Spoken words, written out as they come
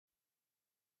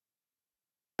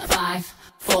5,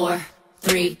 4,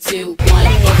 3, 2,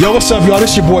 1. Yo, what's up, y'all?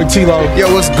 This your boy T-Lo.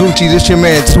 Yo, what's Gucci? This your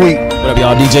man Tweet. What up,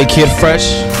 y'all? DJ Kid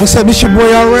Fresh. What's up? This your boy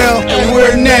RL. And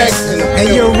we're next.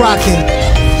 And you're rocking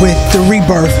with The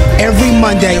Rebirth every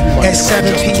Monday at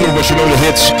 7 p.m. But you know the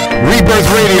hits. Rebirth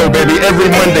Radio, baby, every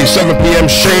Monday, 7 p.m.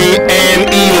 Shane and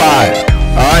Eli.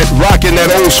 All right, rocking that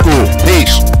old school.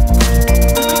 Peace.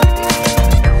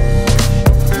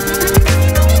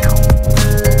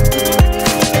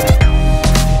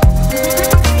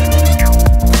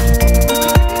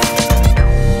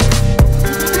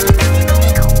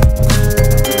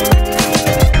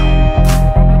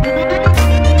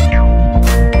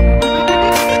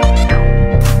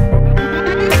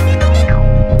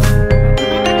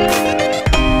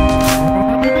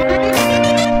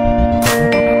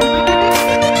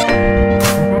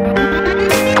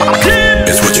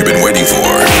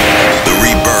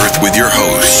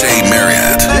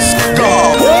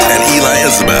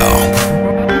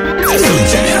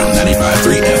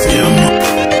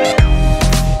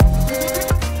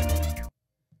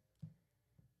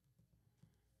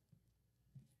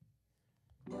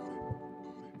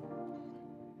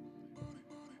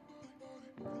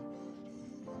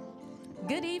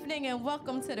 Good evening and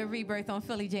welcome to the Rebirth on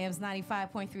Philly Jams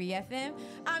 95.3 FM.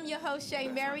 I'm your host, Shay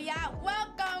Marriott.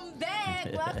 Welcome back,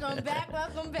 welcome back,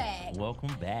 welcome back.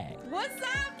 Welcome back. What's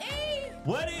up, E?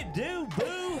 What it do,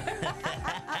 boo?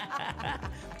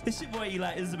 It's your boy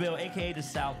Eli Isabel, a.k.a. The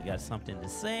South. We got something to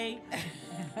say.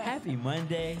 Happy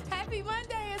Monday. Happy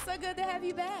Monday. It's so good to have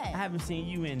you back. I haven't seen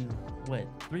you in, what,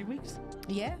 3 weeks?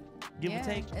 Yeah. Give or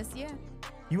take? Yeah.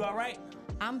 You all right?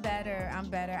 I'm better.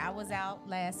 I was out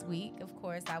last week. Of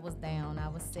course, I was down. I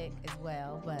was sick as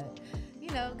well. But, you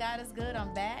know, God is good.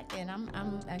 I'm back, and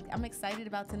I'm excited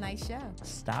about tonight's show.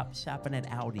 Stop shopping at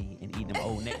Aldi and eating them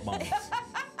old neck bones.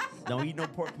 Don't eat no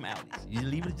pork from Aldi's. You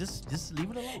leave it, just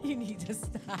leave it alone. You need to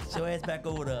stop. Get your ass back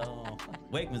over to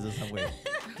Wakeman's or somewhere.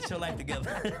 Get your life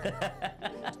together.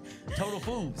 Total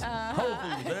Foods, Whole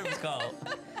Foods, whatever it's called.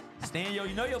 Stand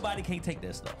you know your body can't take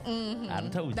that stuff. I done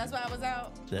told you. That's why I was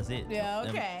out? That's it. Yeah,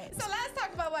 okay. So let's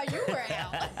talk about why you were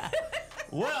out.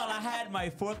 Well, I had my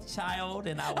 4th child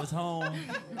and I was home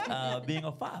being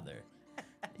a father.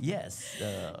 Yes.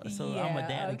 So yeah, I'm a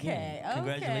dad again.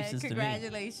 Congratulations to me.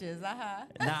 Congratulations.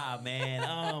 Nah,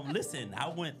 man. Listen, I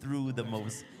went through the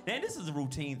most, and this is a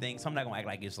routine thing, so I'm not going to act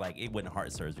like it's like it wasn't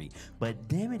heart surgery. But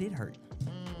damn it hurt.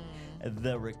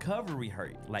 The recovery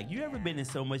hurt. Like, you ever been in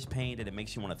so much pain that it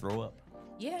makes you want to throw up?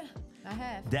 Yeah, I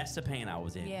have. That's the pain I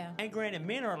was in. Yeah. And granted,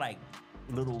 men are like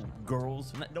little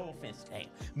girls. No offense. Hey,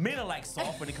 men are like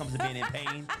soft when it comes to being in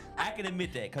pain. I can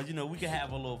admit that because, you know, we can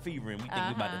have a little fever and we think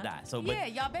we're about to die. So, but yeah,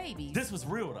 y'all babies. This was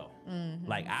real, though.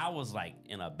 Like, I was like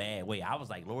in a bad way. I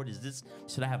was like, Lord,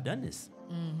 should I have done this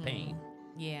pain?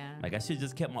 Yeah. Like, I should have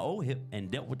just kept my old hip and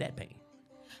dealt with that pain.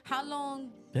 How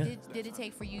long did it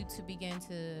take for you to begin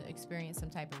to experience some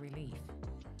type of relief?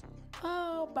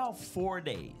 About 4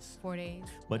 days. 4 days?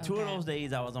 But 2 of those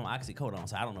days I was on oxycodone,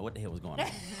 so I don't know what the hell was going on.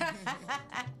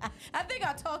 I think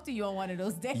I talked to you on one of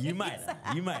those days. You might have.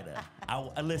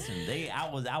 Listen, I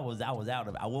was out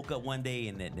of it. I woke up one day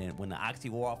and then when the oxy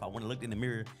wore off, I went and looked in the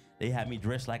mirror. They had me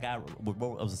dressed like I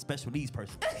was a special needs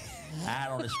person. I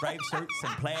had on a striped shirt,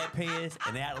 some plaid pants,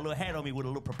 and they had a little hat on me with a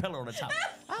little propeller on the top.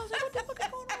 I was like, what the fuck is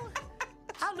going on?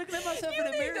 I looked at myself in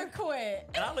the mirror. You need to quit.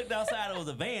 And I looked outside, there was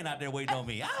a van out there waiting on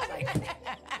me. I was like,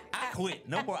 I quit.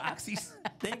 No more oxys.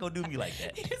 They ain't gonna do me like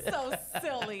that. You're so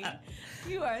silly.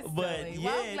 You are silly. But yeah,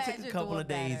 well, it took a couple of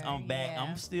days. Better. I'm back. Yeah.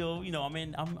 I'm still, you know,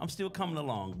 I'm still coming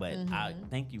along. But I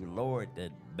thank you, Lord, the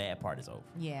bad part is over.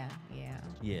 Yeah.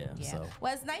 So.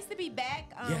 Well, it's nice to be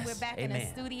back. Yes, we're back in the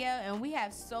studio, and we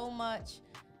have so much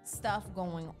stuff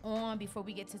going on before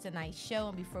we get to tonight's show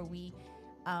and before we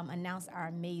announce our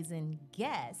amazing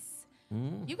guests.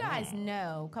 You guys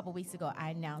know a couple weeks ago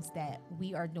I announced that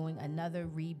we are doing another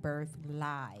Rebirth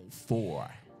Live. 4.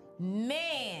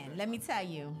 Man, let me tell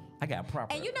you. I got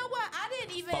proper. And you know what?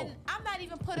 I'm not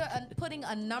even putting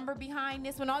a number behind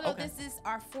this one, although this is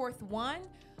our 4th one.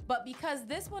 But because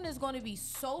this one is going to be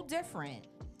so different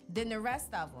than the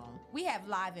rest of them. We have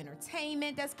live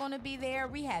entertainment that's going to be there.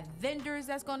 We have vendors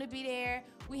that's going to be there.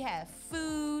 We have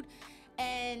food.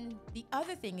 And the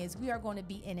other thing is we are going to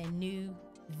be in a new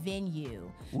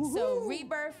venue. Woo-hoo. So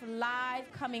Rebirth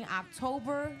Live coming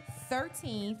October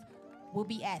 13th will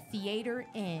be at Theater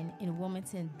Inn in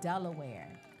Wilmington, Delaware.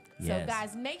 Yes. So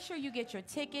guys, make sure you get your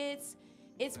tickets.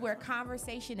 It's where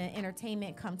conversation and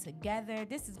entertainment come together.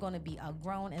 This is going to be a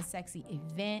grown and sexy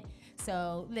event.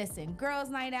 So listen, girls'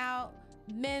 night out,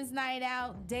 men's night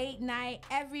out, date night,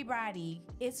 everybody.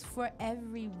 It's for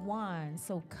everyone.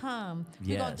 So come.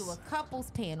 We're going to do a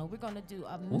couples panel. We're going to do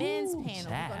a men's panel.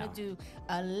 Child. We're going to do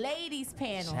a ladies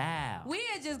panel. Child. We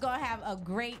are just going to have a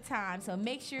great time. So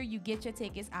make sure you get your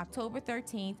tickets October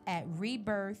 13th at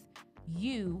rebirthu.com.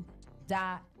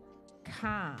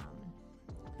 I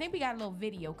think we got a little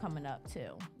video coming up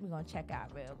too. We're going to check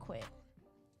out real quick.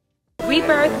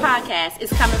 Rebirth Podcast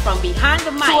is coming from behind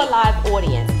the mic to a live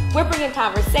audience. We're bringing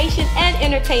conversation and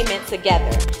entertainment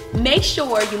together. Make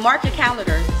sure you mark your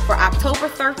calendars for October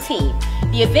 13th.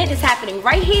 The event is happening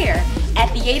right here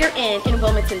at Theater Inn in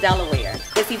Wilmington, Delaware.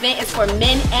 This event is for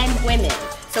men and women,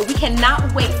 so we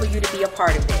cannot wait for you to be a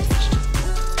part of this.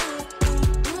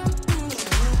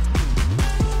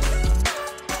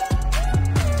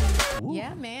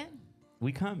 Yeah, man.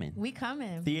 We coming. We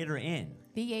coming. Theater Inn.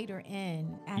 Theater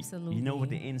Inn. Absolutely. You know what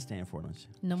the N stand for, don't you?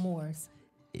 No mores.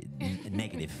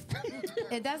 Negative.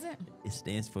 It doesn't? It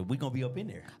stands for we gonna be up in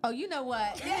there. Oh, you know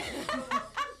what?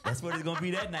 That's what it's gonna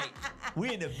be that night.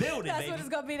 We in the building, That's baby. what it's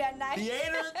gonna be that night.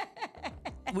 Theater.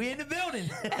 We in the building.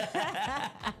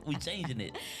 We changing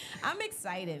it. I'm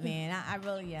excited, man. I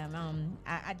really am.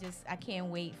 I can't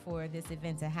wait for this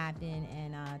event to happen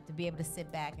and to be able to sit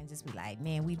back and just be like,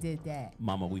 man, we did that.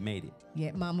 Mama, we made it.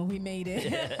 Yeah, mama, we made it.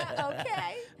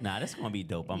 Okay. Nah, that's gonna be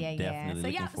dope. I'm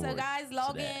definitely looking forward. So guys,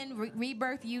 log to that. in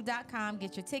rebirthu.com,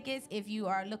 get your tickets. If you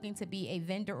are looking to be a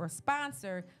vendor or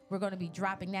sponsor, we're going to be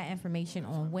dropping that information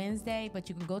on Wednesday, but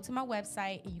you can go to my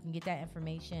website and you can get that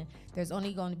information. There's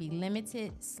only going to be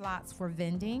limited slots for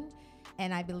vending,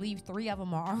 and I believe 3 of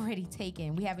them are already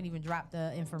taken. We haven't even dropped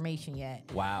the information yet.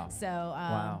 Wow. So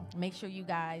make sure you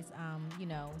guys,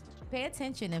 pay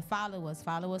attention and follow us.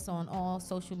 Follow us on all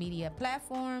social media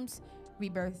platforms,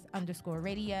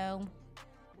 Rebirth_radio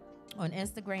on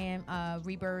Instagram,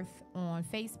 Rebirth on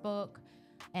Facebook.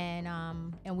 And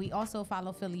we also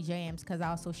follow Philly Jams because I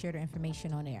also share the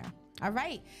information on there. All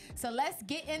right, so let's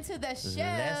get into the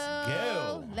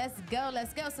show. Let's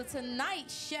go. So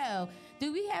tonight's show,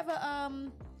 do we have a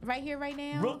right here, right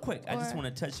now? Real quick, I just want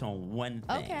to touch on one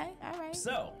thing. Okay, all right.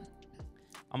 So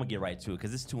I'm gonna get right to it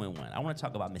because it's 2 in 1. I want to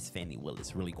talk about Miss Fannie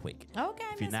Willis really quick. Okay,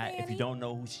 If you don't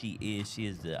know who she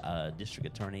is the district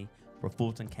attorney for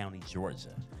Fulton County,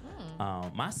 Georgia.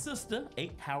 My sister,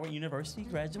 Howard University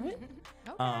graduate.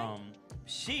 Okay.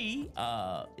 She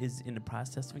is in the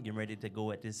process of getting ready to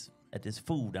go at this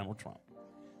fool, Donald Trump.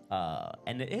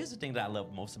 And here's the thing that I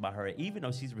love most about her. Even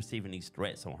though she's receiving these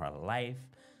threats on her life,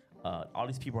 all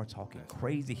these people are talking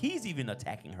crazy. He's even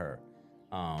attacking her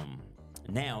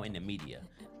now in the media.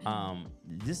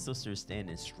 This sister is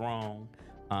standing strong.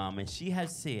 And she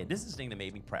has said, this is the thing that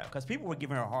made me proud, because people were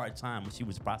giving her a hard time when she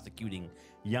was prosecuting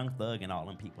Young Thug and all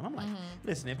them people. And I'm like,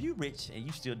 listen, if you rich and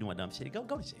you still doing dumb shit, go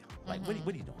to jail. Like, what are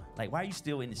you doing? Like, why are you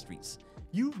still in the streets?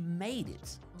 You made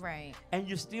it. Right. And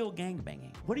you're still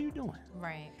gangbanging. What are you doing?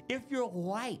 Right. If you're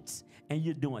white and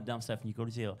you're doing dumb stuff and you go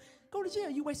to jail,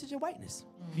 you wasted your whiteness.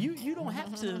 You don't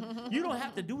have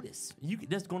to do this.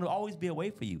 There's going to always be a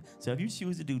way for you. So if you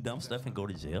choose to do dumb stuff and go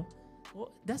to jail,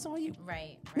 well, that's on you.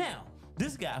 Right. Now,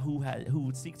 this guy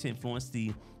who seeks to influence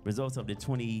the results of the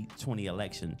 2020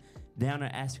 election, down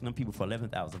there asking them people for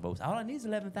 11,000 votes. All I need is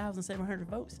 11,700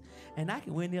 votes, and I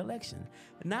can win the election.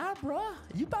 Nah, bruh,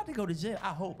 you about to go to jail.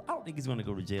 I hope. I don't think he's going to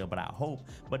go to jail, but I hope.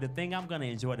 But the thing I'm going to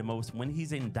enjoy the most, when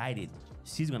he's indicted,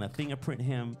 she's going to fingerprint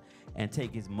him and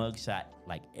take his mugshot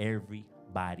like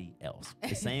everybody else.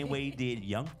 The same way he did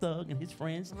Young Thug and his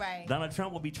friends. Right. Donald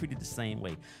Trump will be treated the same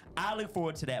way. I look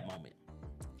forward to that moment.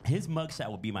 His mugshot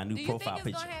will be my new profile picture. Do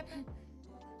you think it's gonna happen?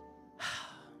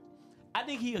 I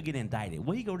think he'll get indicted.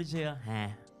 Will he go to jail?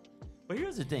 But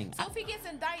here's the thing. So if he gets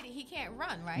indicted, he can't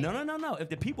run, right? No. If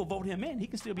the people vote him in, he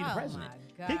can still be the president.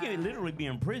 My He God. can literally be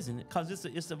in prison because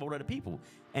it's the vote of the people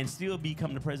and still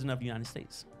become the president of the United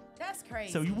States. That's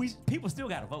crazy. So people still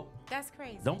got to vote. That's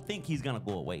crazy. Don't think he's going to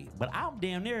go away. But I'm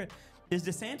damn near, is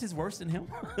DeSantis worse than him?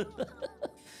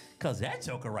 Because that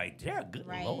joker right there, good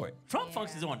Lord. Trump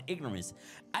functions on ignorance.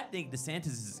 I think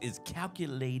DeSantis is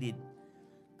calculated.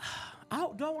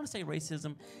 Do I want to say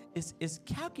racism? It's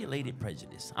calculated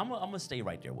prejudice. I'm going to stay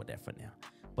right there with that for now.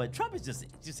 But Trump is just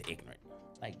ignorant.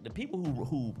 Like, the people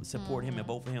who support him and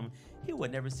vote for him, he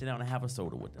would never sit down and have a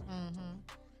soda with them.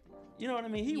 You know what I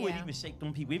mean? He wouldn't even shake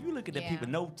them people. If you look at the people,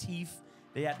 no teeth,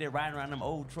 they out there riding around them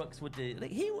old trucks with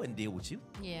he wouldn't deal with you.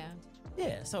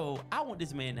 Yeah, so I want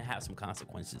this man to have some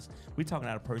consequences. We're talking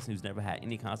about a person who's never had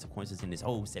any consequences in this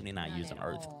whole 79 years on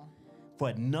Earth.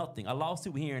 For nothing. A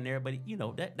lawsuit here and there, but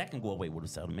that can go away with a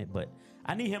settlement. But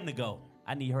I need him to go.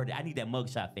 I need that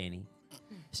mugshot, Fanny.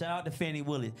 Shout out to Fannie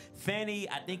Willis. Fannie,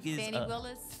 I think is Fannie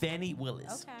Willis? Fannie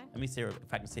Willis. Okay. Let me see her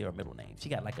if I can say her middle name. She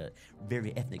got like a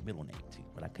very ethnic middle name too,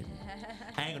 but I couldn't.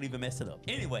 I ain't gonna even mess it up.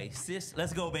 Anyway, sis,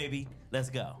 let's go, baby. Let's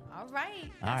go. All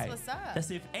right. All That's right. what's up.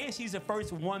 That's it. And she's the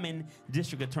first woman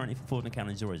district attorney for Fulton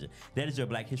County, Georgia. That is your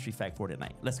Black History fact for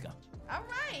tonight. Let's go. All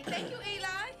right. Thank you, Eli.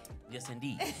 Yes,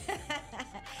 indeed.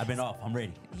 I've been off. I'm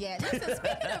ready. Yeah, listen,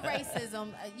 speaking of racism,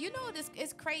 you know,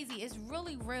 it's crazy. It's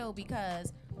really real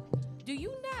because do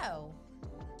you know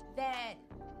that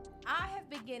I have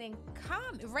been getting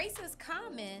racist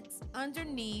comments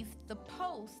underneath the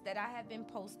posts that I have been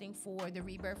posting for the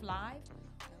Rebirth Live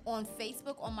on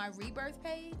Facebook on my Rebirth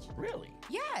page? Really?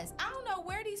 Yes. I don't know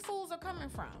where these fools are coming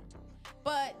from.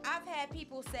 But I've had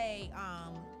people say,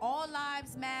 all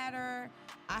lives matter.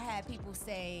 I had people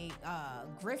say,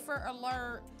 Griffer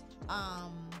alert.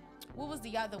 What was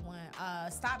the other one?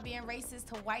 Stop being racist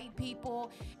to white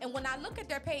people. And when I look at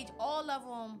their page, all of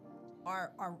them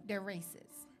they're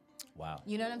racist. Wow.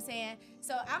 You know what I'm saying?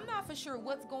 So I'm not for sure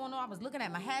what's going on. I was looking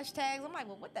at my hashtags. I'm like,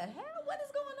 well, what the hell? What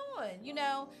is going on? You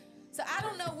know? So I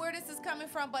don't know where this is coming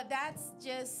from, but that's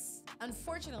just,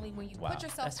 unfortunately, when you put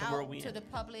yourself out to the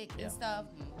public and stuff,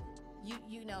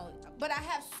 you know. But I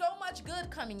have so much good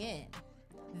coming in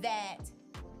that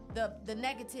the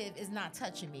negative is not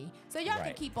touching me. So y'all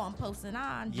can keep on posting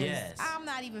on. I'm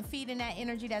not even feeding that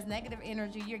energy. That's negative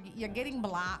energy. You're getting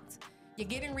blocked. You're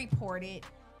getting reported.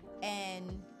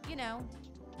 And, you know,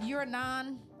 you're a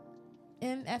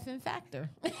non-MFing factor.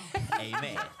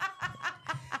 Amen.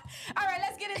 All right,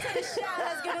 let's get into the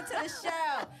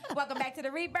show. Welcome back to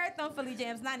the Rebirth on Philly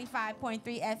Jams 95.3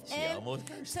 FM.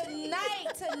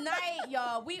 Tonight,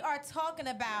 y'all, we are talking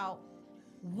about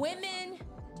women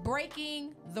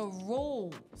breaking the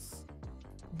rules.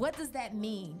 What does that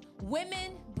mean?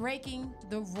 Women breaking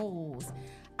the rules.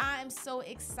 I'm so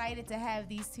excited to have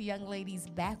these two young ladies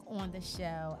back on the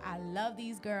show. I love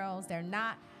these girls. They're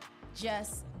not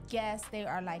just guests. They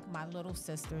are like my little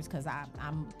sisters because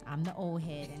I'm the old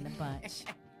head in the bunch.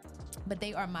 But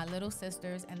they are my little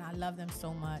sisters, and I love them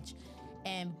so much.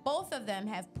 And both of them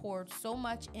have poured so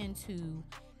much into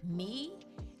me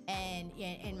and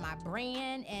my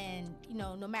brand. And, you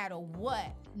know, no matter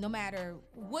what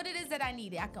it is that I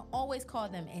needed, I can always call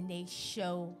them, and they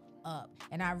show up,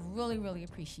 and I really, really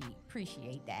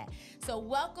appreciate that. So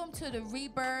welcome to the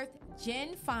Rebirth,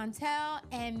 Jenn Fontal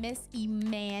and Miss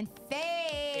Iman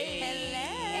Faye.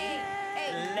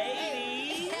 Hello,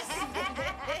 ladies.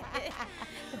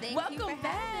 Welcome you for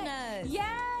back. Having us.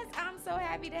 Yes, I'm so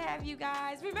happy to have you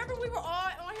guys. Remember we were all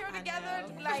on here together?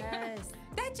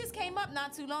 That just came up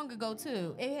not too long ago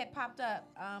too. It had popped up.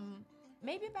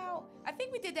 Maybe about, I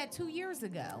think we did that 2 years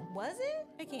ago. Was it?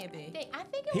 It can't be. I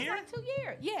think it was like 2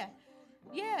 years. Yeah.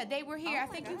 Yeah, they were here. I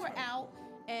think you were out,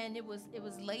 and it was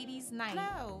ladies' night.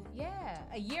 No. Yeah.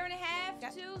 A year and a half,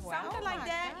 something like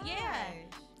that. Gosh.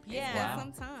 Yeah. It's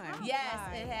been some time.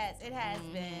 Yes, it has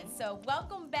been. So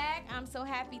welcome back. I'm so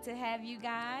happy to have you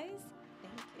guys.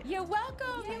 Thank you. You're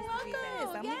welcome. You're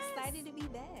welcome. I'm excited to be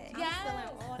back. Yes. I'm feeling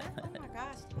all that. Oh my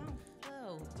gosh,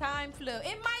 time flew.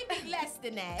 It might be less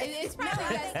than that. It's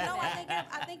probably less. No,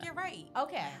 I think you're right.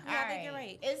 Okay. Yeah, I think you're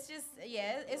right. It's just,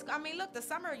 I mean, look, the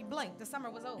summer, you blinked. The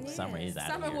summer was over. Yeah. Summer is out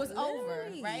Summer of here. was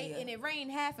over, right? And it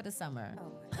rained half of the summer.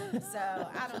 Oh. So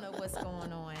I don't know what's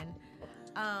going on.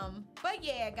 But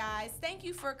yeah, guys, thank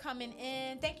you for coming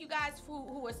in. Thank you guys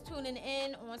who was tuning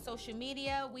in on social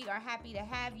media. We are happy to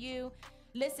have you.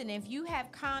 Listen, if you have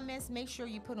comments, make sure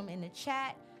you put them in the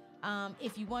chat.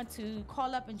 If you want to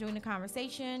call up and join the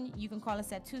conversation, you can call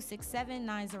us at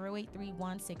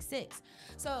 267-908-3166.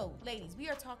 So, ladies, we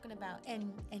are talking about,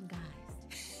 and guys,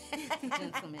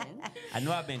 gentlemen. I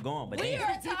know I've been going, but we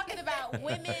are talking about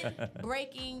women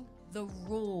breaking the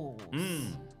rules.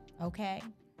 Okay?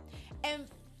 And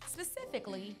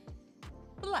specifically,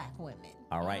 Black women.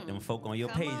 All right, them folk on your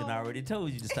page, and I already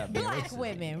told you to stop being Black racist.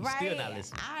 women, right? Still not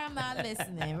listening. I'm not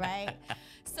listening, right?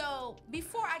 So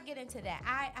before I get into that,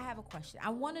 I have a question. I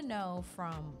want to know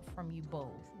from you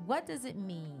both, what does it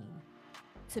mean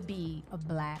to be a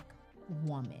Black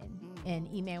woman? And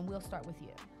Iman, we'll start with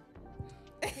you.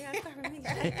 Yeah, start with me.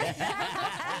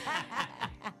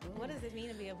 What does it mean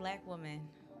to be a Black woman?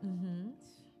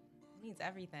 It means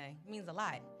everything. It means a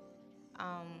lot.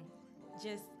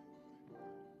 Just,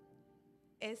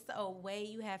 it's a way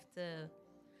you have to,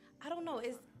 I don't know,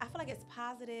 I feel like it's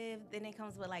positive, then it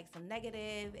comes with like some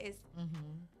negative.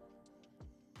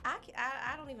 I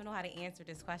don't even know how to answer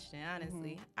this question,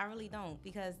 honestly. I really don't,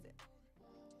 because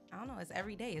I don't know, it's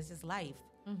every day, it's just life.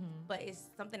 But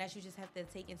it's something that you just have to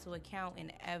take into account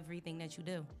in everything that you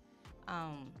do.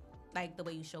 Like the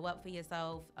way you show up for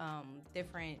yourself,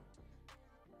 different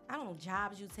I don't know,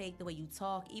 jobs you take, the way you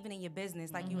talk, even in your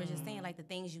business, like you were just saying, like the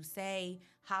things you say,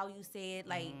 how you say it,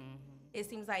 like it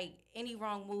seems like any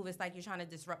wrong move is like you're trying to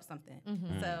disrupt something.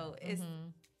 So it's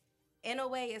in a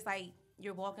way, it's like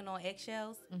you're walking on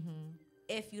eggshells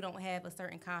if you don't have a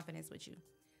certain confidence with you.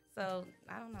 So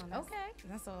I don't know.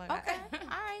 That's all I got. Okay.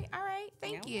 All right.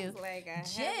 Thank you.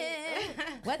 Jen,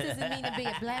 what does it mean to be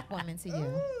a black woman to you?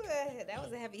 Ooh, that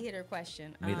was a heavy hitter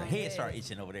question. Made her head start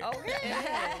itching over there.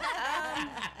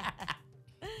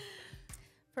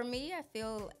 For me, I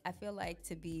feel like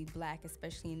to be black,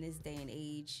 especially in this day and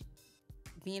age,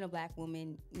 being a black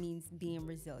woman means being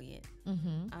resilient.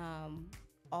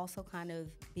 Also kind of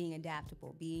being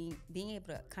adaptable, being able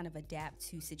to kind of adapt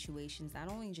to situations,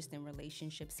 not only just in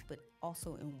relationships, but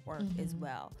also in work as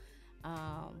well.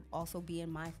 Also being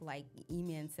mindful, like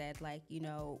Iman said, like, you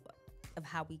know, of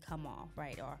how we come off,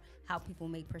 right? Or how people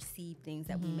may perceive things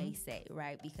that we may say,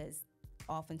 right? Because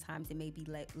oftentimes it may be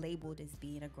labeled as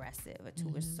being aggressive or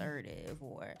too assertive,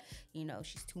 or, you know,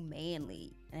 she's too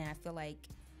manly. And I feel like,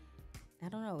 I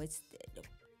don't know,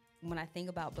 when I think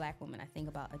about black women, I think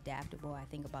about adaptable. I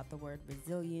think about the word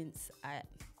resilience.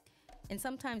 And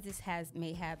sometimes this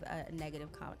may have a negative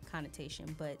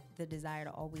connotation, but the desire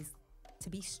to always to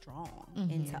be strong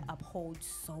and to uphold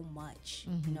so much,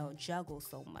 you know, juggle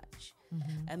so much.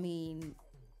 I mean,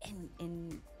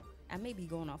 and I may be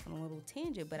going off on a little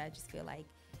tangent, but I just feel like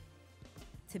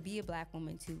to be a black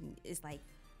woman too is like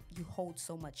you hold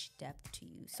so much depth to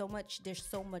you. So much. There's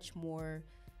so much more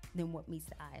than what meets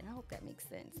the eye, and I hope that makes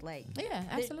sense. Like, yeah,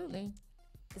 absolutely.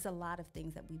 There's a lot of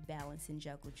things that we balance and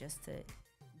juggle just to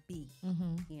be,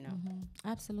 you know.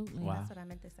 Absolutely. Wow. That's what I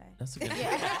meant to say. That's a good.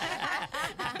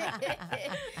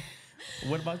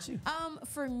 What about you?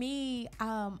 For me,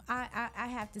 I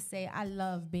have to say I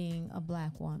love being a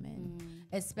black woman,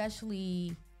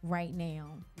 especially right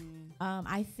now.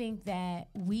 I think that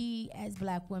we as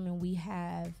black women, we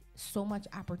have so much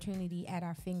opportunity at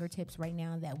our fingertips right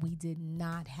now that we did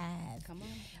not have. Come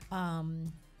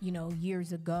on. You know,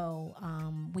 years ago,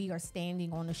 we are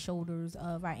standing on the shoulders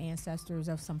of our ancestors,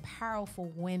 of some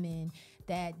powerful women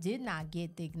that did not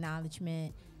get the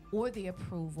acknowledgement or the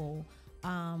approval.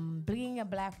 Being a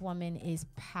black woman is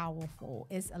powerful.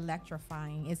 It's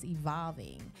electrifying. It's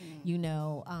evolving. You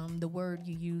know, the word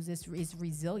you use is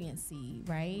resiliency,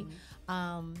 right?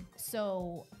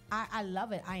 So I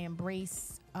love it. I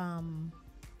embrace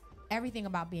everything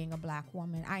about being a black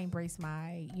woman. I embrace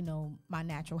my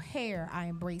natural hair. I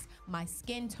embrace my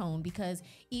skin tone, because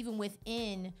even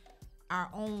within our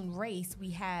own race, we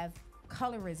have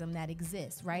colorism that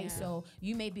exists, right? Yeah. So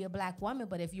you may be a black woman,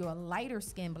 but if you're a lighter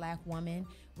skinned black woman,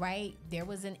 right, there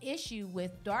was an issue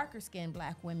with darker skinned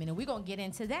black women, and we're gonna get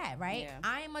into that, right? Yeah.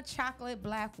 I am a chocolate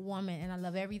black woman, and I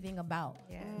love everything about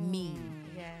me.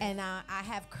 Yes. And I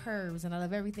have curves, and I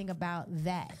love everything about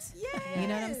that. Yes. You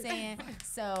know what I'm saying?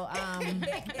 So,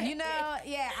 you know,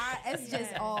 it's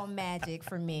just all magic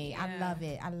for me. Yeah. I love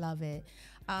it. I love it.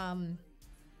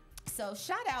 So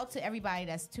shout out to everybody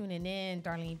that's tuning in.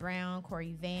 Darlene Brown,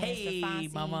 Corey Vance, Hey,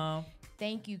 Stefansi. mama.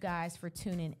 Thank you guys for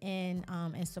tuning in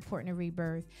and supporting the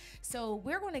Rebirth. So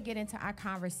we're going to get into our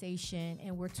conversation,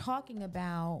 and we're talking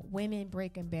about women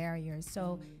breaking barriers.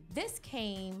 So this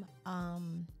came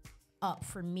up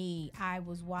for me. I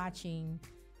was watching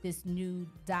this new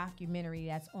documentary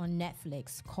that's on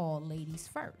Netflix called Ladies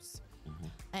First.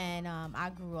 And I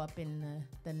grew up in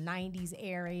the 90s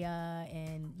area,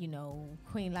 and, you know,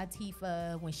 Queen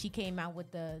Latifah, when she came out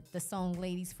with the song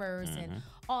Ladies First and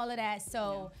all of that.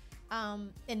 So,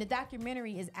 and the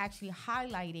documentary is actually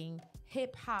highlighting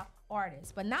hip hop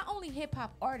artists, but not only hip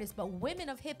hop artists, but women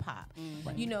of hip hop.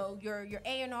 You know, your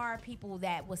A&R people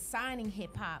that was signing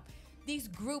hip hop, these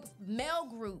groups, male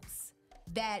groups,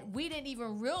 that we didn't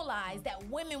even realize that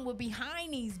women were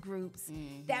behind these groups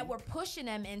that were pushing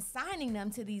them and signing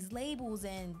them to these labels,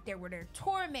 and there were their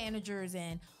tour managers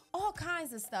and all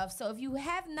kinds of stuff. So if you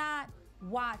have not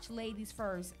watched Ladies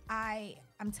First,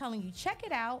 I'm telling you, check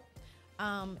it out.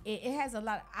 It has a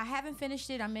lot. I haven't finished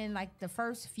it. I'm in like the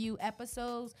first few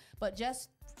episodes, but just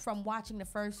from watching the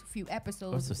first few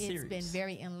episodes, it's been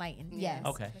very enlightening. Yes.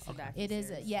 Okay. It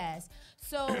is. Yes.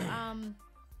 So,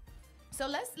 so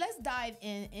let's dive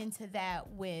into that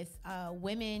with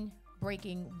women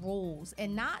breaking rules,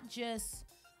 and not just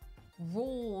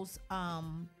rules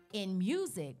in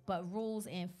music, but rules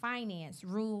in finance,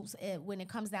 rules when it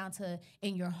comes down to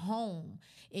in your home,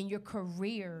 in your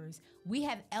careers. We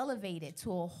have elevated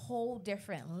to a whole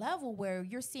different level where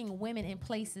you're seeing women in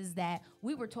places that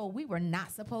we were told we were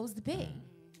not supposed to be.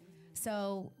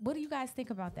 So what do you guys think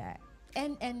about that?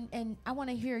 And I want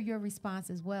to hear your response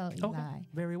as well, Eli. Okay.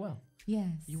 Very well.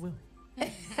 Yes. You will.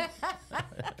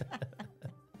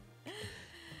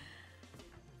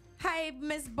 Hi,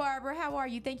 Miss Barbara. How are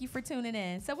you? Thank you for tuning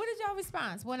in. So, what is y'all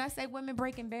response when I say women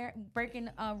breaking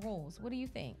rules? What do you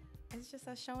think? It's just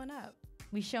us showing up.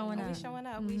 We showing up. We showing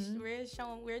up.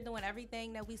 We're doing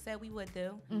everything that we said we would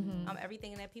do.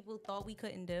 Everything that people thought we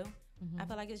couldn't do. I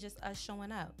feel like it's just us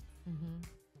showing up.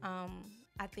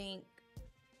 I think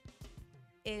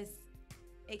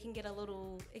it can get a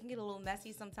little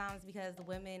messy sometimes because the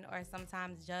women are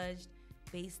sometimes judged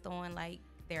based on like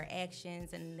their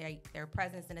actions and their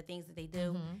presence and the things that they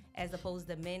do, as opposed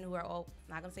to men who are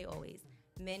not gonna say always,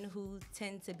 men who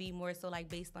tend to be more so like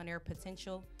based on their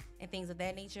potential and things of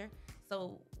that nature.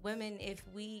 So women, if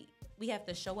we have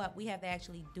to show up, we have to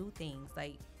actually do things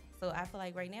like. So I feel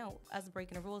like right now, us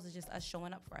breaking the rules is just us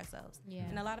showing up for ourselves. Yeah.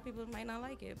 And a lot of people might not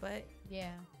like it, but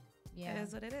yeah, it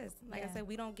is what it is. Like I said,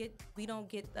 we don't get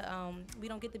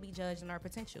to be judged on our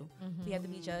potential. We have to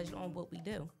be judged on what we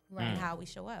do and how we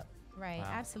show up. Right, wow.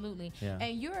 Absolutely. Yeah.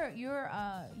 And you're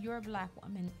a black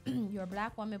woman. You're a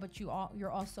black woman, but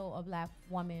you're also a black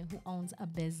woman who owns a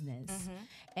business,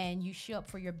 and you show up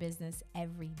for your business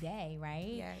every day,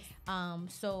 right? Yes.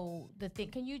 So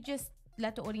can you just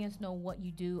let the audience know what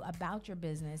you do about your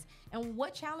business and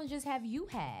what challenges have you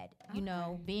had? Okay. You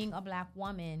know, being a black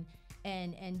woman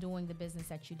and doing the business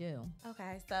that you do.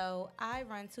 Okay, so I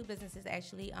run two businesses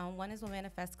actually. One is Women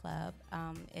Manifest Club.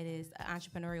 It is an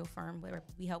entrepreneurial firm where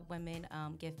we help women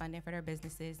get funding for their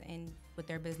businesses and with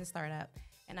their business startup.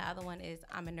 And the other one is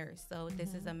I'm a Nurse. So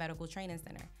this is a medical training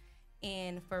center.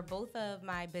 And for both of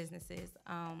my businesses,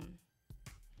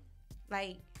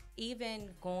 like even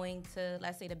going to,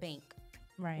 let's say, the bank,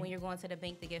 right? When you're going to the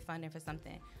bank to get funding for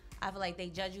something, I feel like they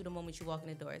judge you the moment you walk in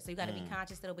the door. So you got to be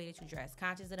conscious of the way that you dress,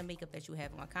 conscious of the makeup that you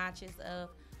have on, conscious of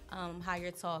how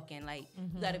you're talking. Like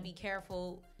you got to be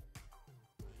careful,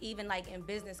 even like in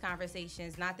business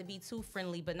conversations, not to be too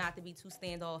friendly, but not to be too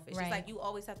standoffish. Right. It's like you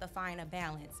always have to find a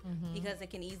balance because it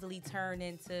can easily turn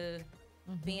into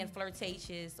being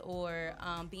flirtatious or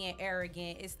being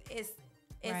arrogant.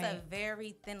 It's right. a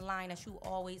very thin line that you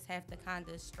always have to kind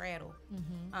of straddle.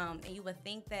 And you would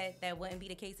think that wouldn't be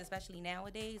the case, especially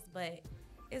nowadays, but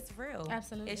it's real.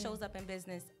 Absolutely. It shows up in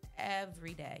business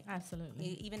every day.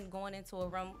 Absolutely. Even going into a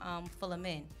room full of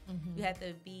men, you have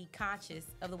to be conscious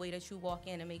of the way that you walk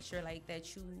in and make sure like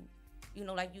that you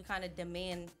know, like you kind of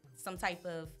demand some type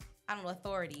of, I don't know,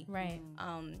 authority. Right.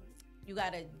 You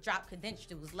got to drop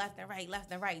credentials left and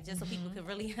right, just so people could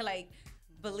really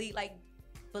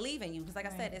believe in you, because like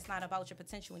I said, it's not about your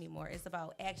potential anymore. It's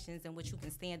about actions and what you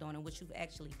can stand on and what you've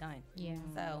actually done. Yeah.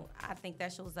 So I think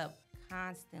that shows up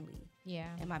constantly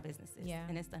in my businesses. Yeah.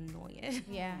 And it's annoying.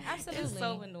 Yeah, absolutely. It's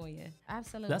so annoying.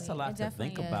 Absolutely. That's a lot to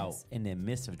think about in the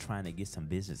midst of trying to get some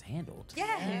business handled.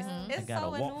 Yes. It's I gotta so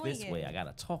walk annoying. this way. I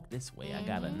gotta talk this way. I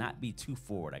gotta not be too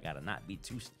forward. I gotta not be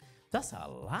too. That's a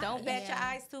lot. Don't bat your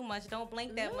eyes too much. Don't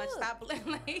blink that much. Stop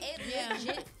blinking. It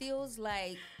legit feels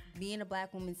like being a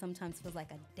black woman sometimes feels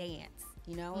like a dance,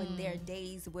 you know, and there are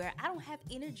days where I don't have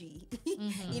energy,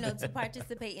 you know, to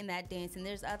participate in that dance. And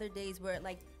there's other days where,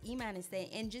 like Iman is saying,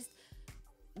 and just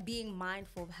being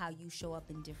mindful of how you show up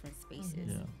in different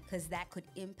spaces, because that could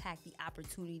impact the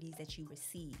opportunities that you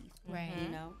receive, right? You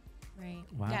know? Right.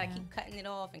 Wow. You gotta keep cutting it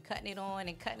off and cutting it on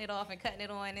and cutting it off and cutting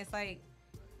it on. It's like,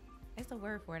 it's a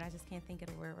word for it. I just can't think of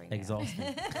the word right now. Exhausting.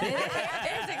 It's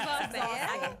exhausting.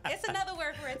 It's another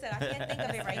word for it too. I can't think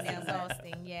of it right now.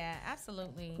 Exhausting. Yeah,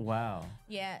 absolutely. Wow.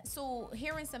 Yeah. So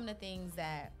hearing some of the things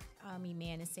that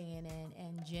Iman is saying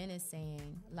and Jenn is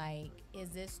saying, like, is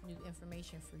this new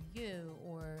information for you,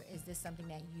 or is this something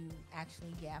that you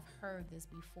actually have heard this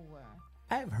before?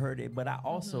 I've heard it, but I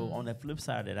also, on the flip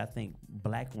side of it, I think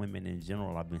black women in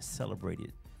general have been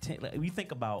celebrated. Like, if you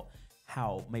think about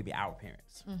how maybe our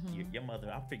parents, your mother,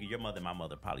 I figure your mother and my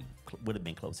mother probably would have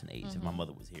been close in age if my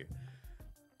mother was here.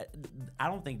 I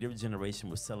don't think their generation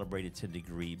was celebrated to the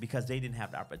degree, because they didn't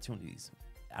have the opportunities.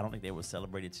 I don't think they were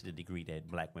celebrated to the degree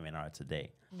that black women are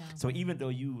today. No. So even though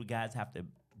you guys have to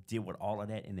deal with all of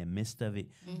that in the midst of it,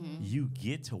 you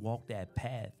get to walk that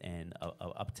path and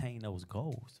obtain those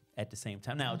goals at the same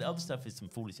time. Now, the other stuff is some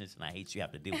foolishness, and I hate you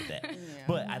have to deal with that.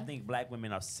 But I think black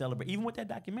women are celebrated, even with that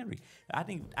documentary. I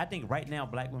think right now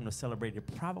black women are celebrated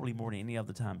probably more than any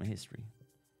other time in history.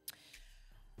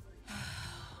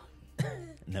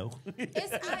 No.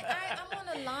 I'm on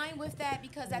the line with that,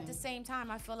 because at the same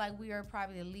time, I feel like we are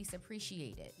probably the least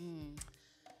appreciated.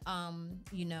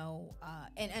 You know,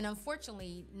 and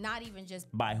unfortunately, not even just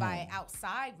by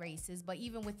outside races, but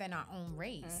even within our own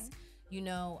race. You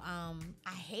know,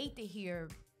 I hate to hear,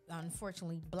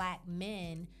 unfortunately, black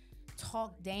men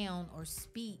talk down or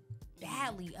speak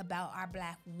badly about our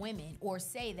black women or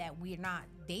say that we're not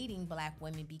dating black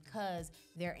women because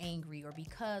they're angry or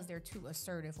because they're too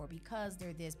assertive or because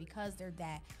they're this, because they're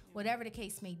that, whatever the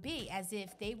case may be, as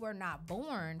if they were not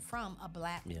born from a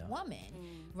black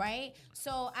woman, right?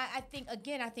 So I think,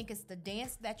 again, I think it's the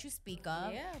dance that you speak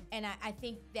of, and I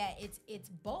think that it's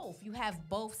both. You have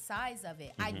both sides of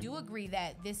it. I do agree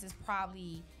that this is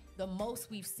probably the most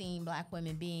we've seen black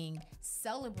women being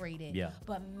celebrated.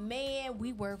 But man,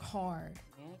 we work hard.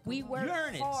 We work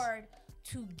hard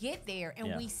to get there,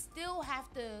 and we still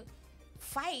have to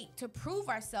fight to prove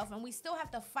ourselves, and we still have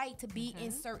to fight to be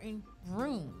in certain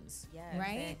rooms,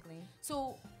 right? Exactly.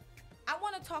 So I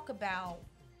want to talk about,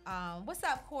 what's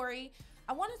up, Corey?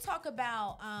 I want to talk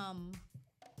about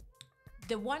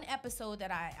the one episode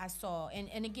that I saw,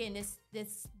 and again,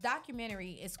 this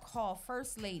documentary is called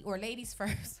First Lady, or Ladies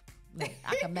First.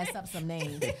 I can mess up some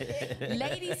names.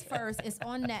 Ladies First is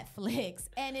on Netflix,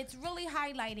 and it's really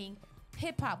highlighting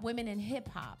hip-hop, women in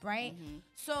hip-hop, right?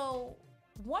 So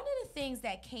one of the things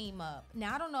that came up,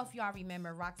 now I don't know if y'all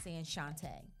remember Roxanne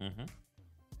Shante.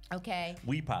 Okay.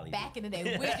 We probably back in the day.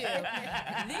 We do.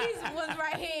 These ones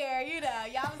right here, you know,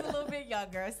 y'all was a little bit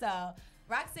younger. So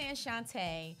Roxanne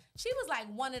Shante, she was like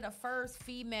one of the first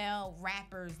female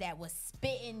rappers that was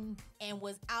spitting and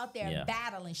was out there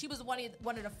battling. She was one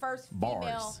of the first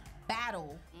female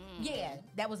battle. Yeah,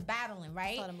 that was battling,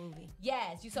 right? I saw the movie.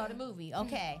 Yes, you saw the movie.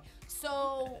 Okay.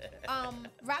 So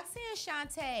Roxanne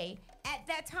Shante at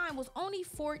that time was only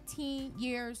 14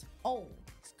 years old.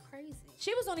 It's crazy.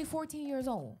 She was only 14 years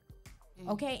old.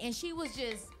 Okay, and she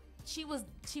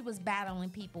was battling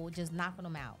people, just knocking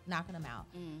them out.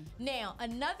 Now,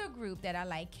 another group that I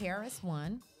like,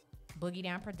 KRS-One, Boogie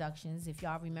Down Productions, if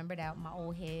y'all remember that, my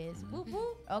old heads. Whoop,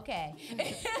 whoop. Okay.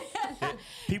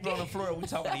 People on the floor, we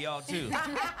talking to y'all too.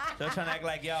 They're trying to act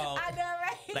like y'all. I know,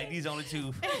 right? Like these only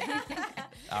two.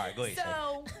 All right, go ahead.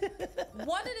 So,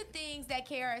 one of the things that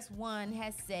KRS-One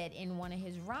has said in one of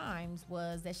his rhymes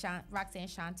was that Roxanne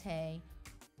Shante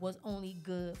was only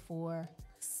good for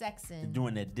sexing.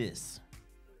 Doing that diss.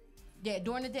 Yeah,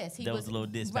 during the diss. There was a little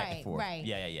diss back and forth. Right.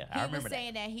 Yeah. I remember He was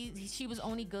saying that she was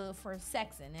only good for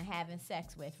sexing and having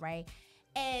sex with, right?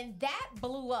 And that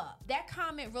blew up. That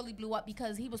comment really blew up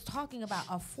because he was talking about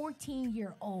a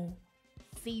 14-year-old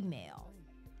female.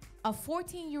 A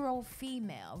 14-year-old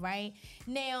female, right?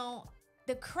 Now,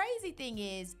 the crazy thing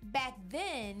is, back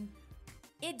then,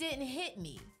 it didn't hit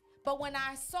me. But when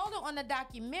I saw it on the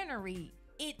documentary,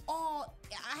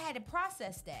 I had to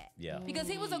process that. Yeah. Because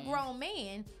he was a grown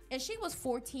man and she was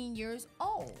 14 years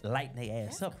old. Lighten their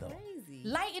ass up, though. Crazy.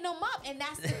 Lighten them up, and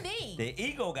that's the thing. The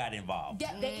ego got involved.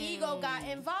 The ego got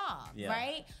involved,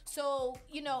 right? So,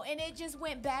 you know, and it just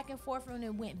went back and forth, and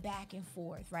it went back and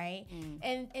forth, right?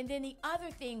 And then the other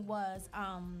thing was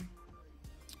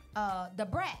the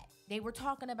brat. They were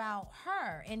talking about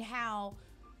her and how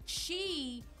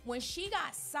when she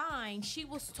got signed, she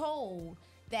was told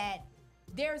that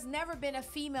there's never been a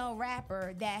female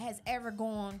rapper that has ever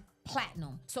gone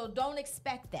platinum. So don't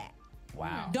expect that.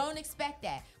 Wow. Don't expect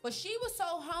that. But she was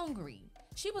so hungry.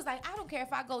 She was like, I don't care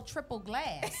if I go triple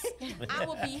glass. I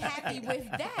will be happy with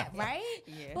that, right?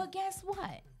 Yeah. But guess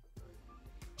what?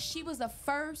 She was the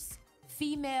first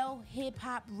female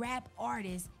hip-hop rap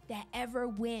artist that ever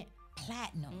went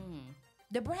platinum.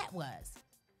 The Brat was.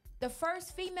 The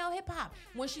first female hip-hop,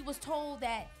 when she was told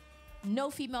that no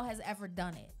female has ever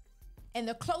done it. And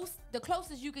the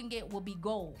closest you can get will be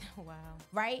gold. Wow.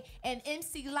 Right? And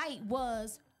MC Lyte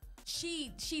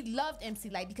she loved MC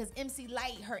Lyte because MC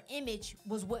Lyte, her image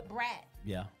was what Brat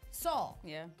saw.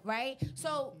 Yeah. Right?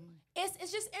 So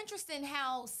it's just interesting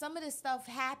how some of this stuff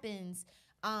happens.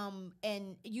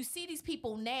 And you see these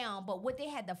people now, but what they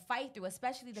had to fight through,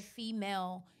 especially the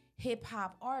female hip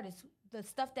hop artists, the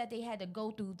stuff that they had to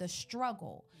go through, the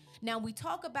struggle. Now we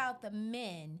talk about the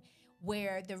men,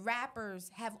 where the rappers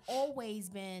have always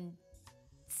been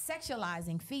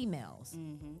sexualizing females.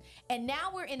 And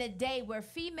now we're in a day where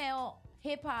female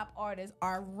hip-hop artists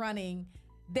are running.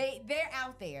 They're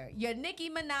out there. Your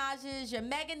Nicki Minaj's, your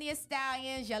Megan Thee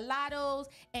Stallions, your Lottos,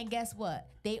 and guess what?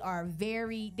 They are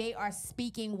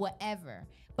speaking whatever,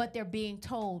 but they're being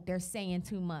told they're saying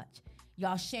too much.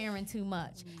 Y'all sharing too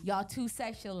much. Y'all too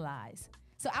sexualized.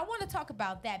 So I want to talk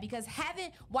about that because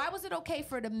why was it okay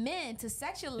for the men to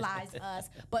sexualize us,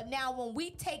 but now when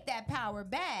we take that power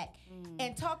back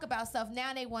and talk about stuff,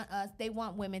 now they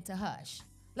want women to hush.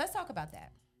 Let's talk about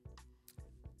that.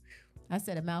 I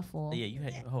said a mouthful. Yeah, you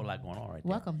had a whole lot going on right there.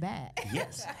 Welcome back.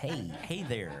 Yes. Hey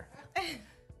there.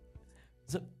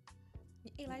 So,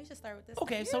 Eli, you should start with this.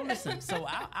 Okay, so listen. So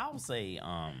I'll say,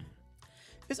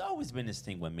 it's always been this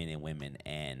thing with men and women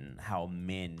and how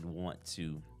men want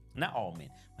to, not all men,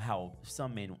 how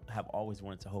some men have always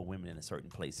wanted to hold women in a certain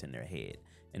place in their head,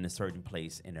 in a certain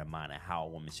place in their mind, and how a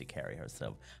woman should carry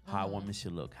herself, how a woman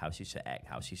should look, how she should act,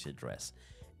 how she should dress.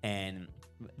 And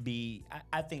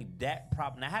I think that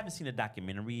problem, I haven't seen a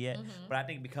documentary yet, but I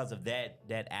think because of that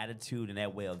attitude and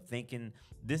that way of thinking,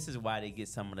 this is why they get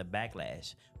some of the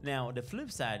backlash. Now, the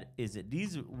flip side is that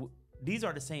these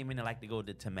are the same men that like to go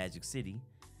to Magic City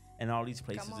and all these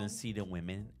places and see the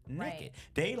women naked. Right.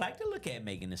 They like to look at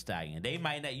Megan Thee Stallion. They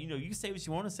might not, you say what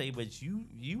you want to say, but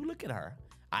you look at her.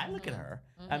 I look at her.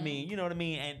 I mean, you know what I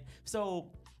mean? And so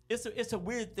it's a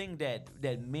weird thing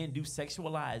that men do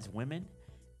sexualize women.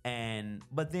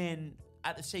 But then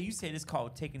Shay, you said it's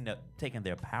called taking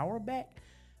their power back.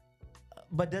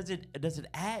 But does it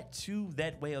add to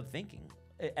that way of thinking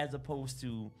as opposed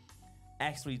to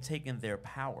actually taking their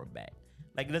power back?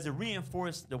 Like, does it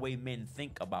reinforce the way men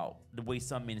think about the way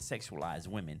some men sexualize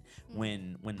women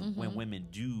when women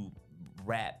do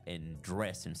rap and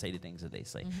dress and say the things that they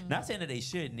say? Not saying that they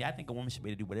shouldn't. I think a woman should be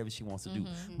able to do whatever she wants to do.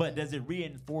 But does it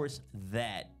reinforce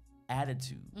that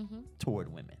attitude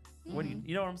toward women? What do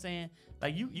you know what I'm saying?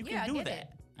 Like you can do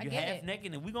that. You half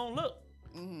naked and we gonna look.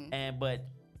 But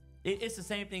it's the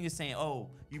same thing as saying,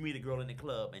 oh, you meet a girl in the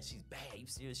club and she's bad. You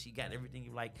see her, she got everything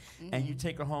you like, and you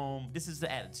take her home. This is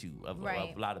the attitude of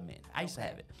a lot of men. I used to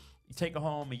have it. You take her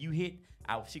home and you hit.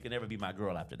 She could never be my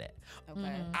girl after that.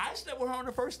 Okay. I slept with her on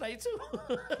the first night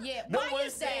too. Yeah. No why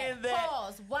one's is saying that?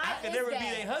 Pause. Why I could is never that?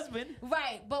 be their husband.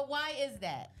 Right. But why is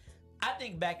that? I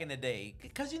think back in the day,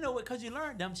 because you know what? Because you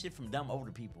learn dumb shit from dumb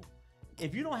older people.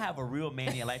 If you don't have a real man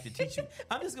in your life to teach you,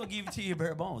 I'm just going to give it to you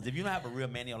bare bones. If you don't have a real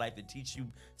man in your life to teach you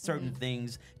certain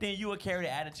things, then you will carry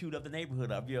the attitude of the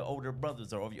neighborhood, of your older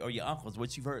brothers or your uncles,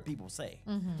 what you've heard people say.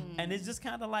 And it's just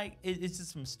kind of like, it's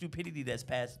just some stupidity that's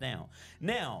passed down.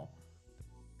 Now,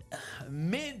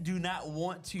 men do not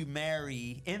want to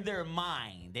marry in their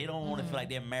mind. They don't want to feel like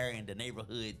they're marrying the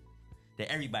neighborhood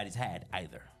that everybody's had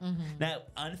either. Now,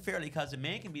 unfairly, because a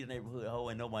man can be the neighborhood hoe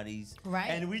and nobody's right.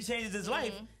 And if we change his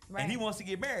life and he wants to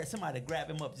get married, somebody grab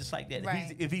him up just like that.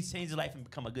 Right. If he's changed his life and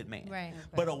become a good man. Right.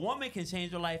 But a woman can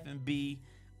change her life and be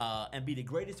the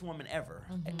greatest woman ever.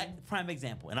 Prime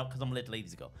example, and because I'm gonna let the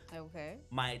ladies go. Okay.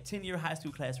 My 10-year high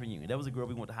school class reunion. That was a girl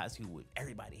we went to high school with.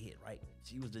 Everybody hit, right?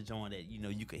 She was the joint that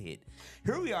you could hit.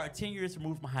 Here we are, 10 years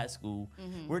removed from high school.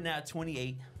 We're now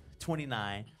 28,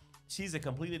 29. She's a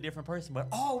completely different person, but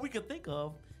all we could think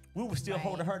of, we were still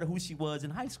holding her to who she was in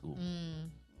high school.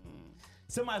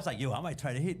 Somebody was like, yo, I might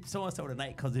try to hit so-and-so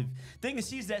tonight, because thing is,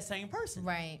 she's that same person.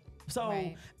 Right.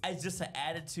 So it's just an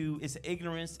attitude. It's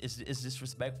ignorance. It's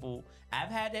disrespectful. I've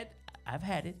had it,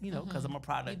 because I'm a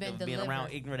product of being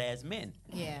around ignorant ass men.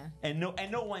 Yeah. And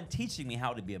no one teaching me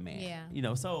how to be a man.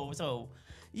 Yeah. So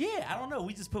yeah, I don't know.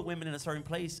 We just put women in a certain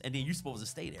place, and then you're supposed to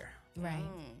stay there. Right.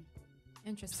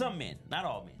 Interesting. Some men, not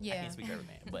all men. Yeah. I can't speak for every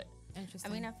man, but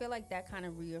interesting. I mean, I feel like that kind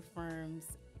of reaffirms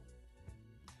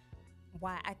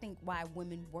why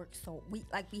women work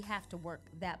we have to work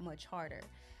that much harder.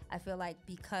 I feel like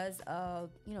because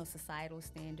of, societal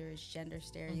standards, gender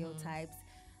stereotypes,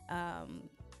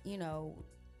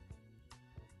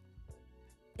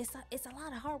 it's a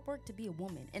lot of hard work to be a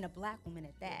woman, and a black woman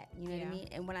at that. You know what I mean?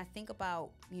 And when I think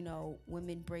about,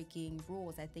 women breaking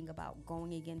rules, I think about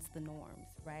going against the norms,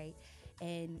 right?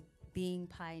 And being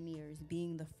pioneers,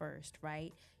 being the first,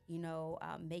 right?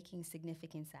 Making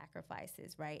significant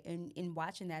sacrifices, right? And in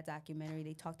watching that documentary,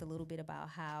 they talked a little bit about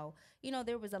how,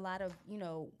 there was a lot of,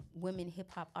 women hip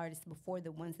hop artists before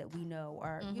the ones that we know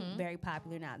are very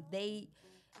popular now. They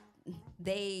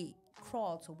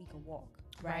crawled so we can walk,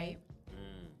 right?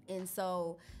 And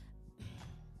so,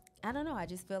 I don't know. I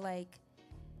just feel like,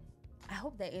 I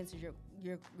hope that answers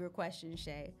your question,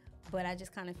 Shay. But I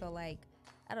just kind of feel like,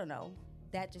 I don't know.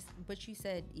 That just, what you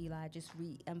said, Eli, just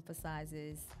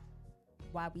re-emphasizes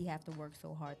why we have to work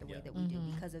so hard the way that we do,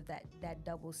 because of that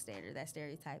double standard, that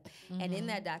stereotype. And in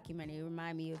that documentary, it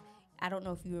reminded me of, I don't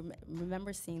know if you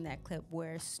remember seeing that clip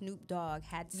where Snoop Dogg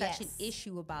had such an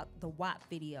issue about the WAP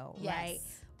video, right?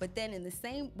 But then in the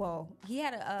same, he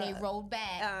had they rolled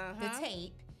back the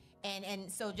tape.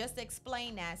 And so just to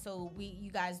explain that, so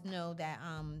you guys know that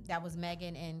that was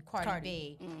Megan and Cardi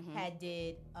B had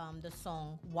did the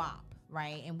song WAP,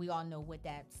 right? And we all know what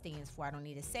that stands for. I don't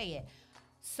need to say it.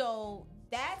 So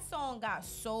that song got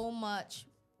so much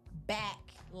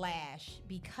backlash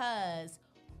because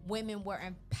women were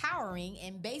empowering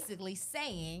and basically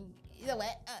saying, you know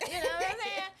what I'm saying?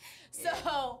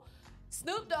 So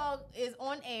Snoop Dogg is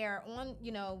on air, on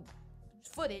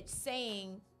footage,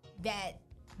 saying that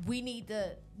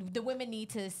the women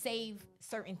need to save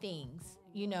certain things,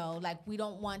 You know, like we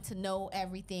don't want to know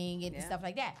everything and stuff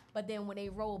like that. But then when they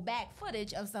roll back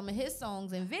footage of some of his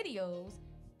songs and videos,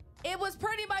 it was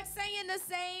pretty much saying the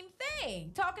same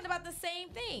thing, talking about the same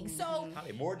thing. So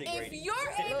if you're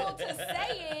able to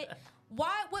say it,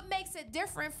 what makes it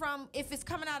different from if it's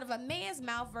coming out of a man's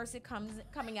mouth versus it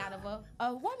coming out of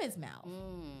a woman's mouth,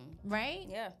 right?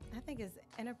 Yeah, I think it's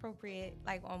inappropriate,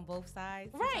 like on both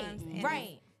sides.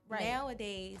 Right, right.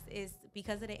 Nowadays, it's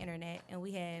because of the internet, and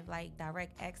we have like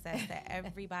direct access to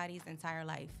everybody's entire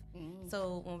life.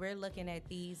 So when we're looking at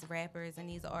these rappers and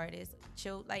these artists,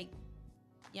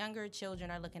 younger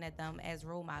children are looking at them as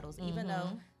role models, even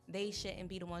though they shouldn't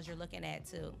be the ones you're looking at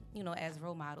to, as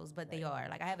role models, but they are.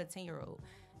 Like I have a 10-year-old,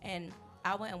 and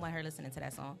I wouldn't want her listening to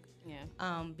that song.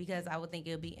 Yeah. Because I would think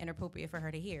it would be inappropriate for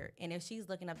her to hear. And if she's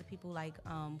looking up to people like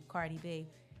Cardi B,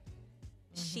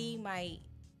 she might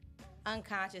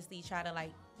unconsciously try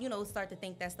to start to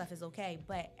think that stuff is okay.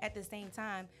 But at the same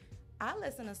time, I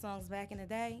listened to songs back in the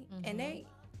day, and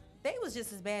they was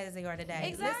just as bad as they are today.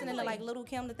 Exactly. Listening to like Little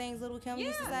Kim, the things Little Kim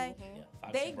used to say,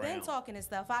 they've been talking and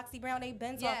stuff. Foxy Brown, they've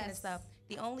been talking and stuff.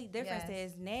 The only difference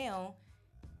is now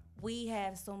we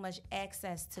have so much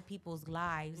access to people's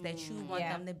lives that you want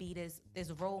them to be this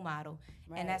role model,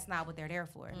 and that's not what they're there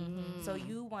for. So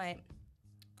you want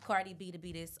Cardi B to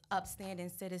be this upstanding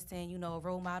citizen, a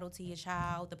role model to your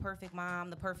child, the perfect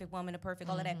mom, the perfect woman, the perfect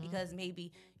all of that, because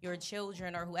maybe your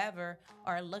children or whoever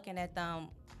are looking at them,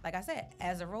 like I said,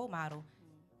 as a role model,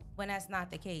 when that's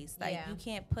not the case. Like you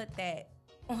can't put that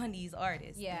on these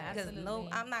artists. Yeah, because absolutely.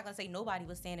 I'm not gonna say nobody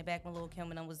was standing back when Lil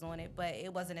Kim and them was doing it, but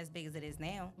it wasn't as big as it is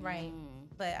now. Right.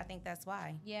 But I think that's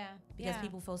why. Yeah. Because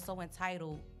people feel so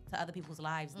entitled to other people's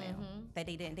lives now that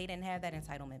they didn't have that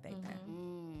entitlement back then.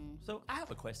 So I have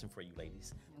a question for you,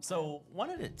 ladies. So one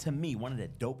of the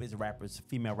dopest rappers,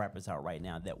 female rappers out right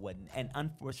now that wouldn't, and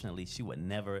unfortunately she would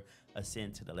never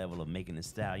ascend to the level of Megan Thee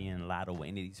Stallion, Lotto, or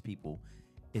any of these people,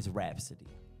 is Rhapsody.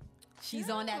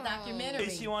 She's on that documentary.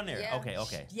 Is she on there? Yeah.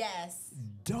 Okay. Yes.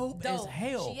 Dope as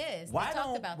hell. She is. Why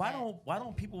don't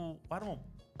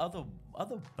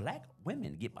other black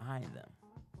women get behind them?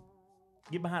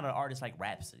 Get behind an artist like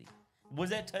Rhapsody. Was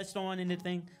that touched on in the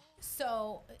thing?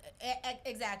 So,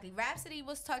 exactly. Rhapsody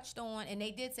was touched on, and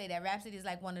they did say that Rhapsody is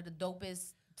like one of the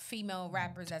dopest female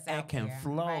rappers that's out there. And can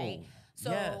flow. Right? So,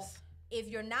 yes. If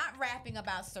you're not rapping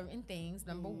about certain things,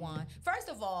 number one, first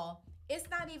of all, it's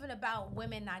not even about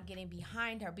women not getting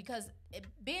behind her, because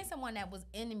being someone that was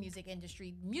in the music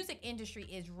industry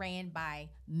is ran by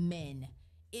men.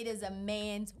 It is a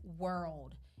man's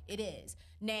world. It is.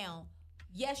 Now,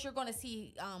 yes, you're going to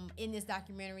see in this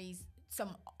documentaries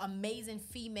some amazing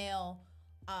female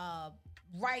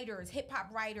writers, hip hop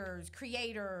writers,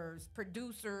 creators,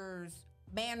 producers,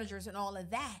 managers, and all of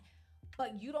that.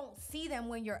 But you don't see them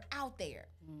when you're out there.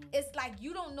 It's like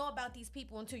you don't know about these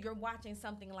people until you're watching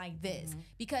something like this,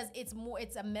 because it's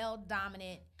a male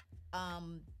dominant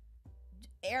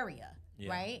area,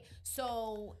 right?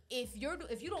 So if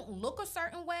you don't look a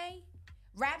certain way,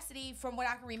 Rhapsody, from what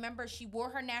I can remember, she wore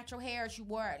her natural hair. She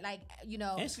wore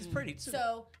and she's pretty too.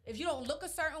 So if you don't look a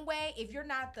certain way, if you're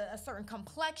not a certain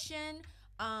complexion,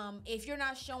 if you're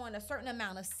not showing a certain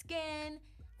amount of skin,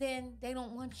 then they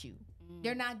don't want you.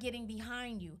 They're not getting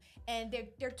behind you. And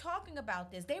they're talking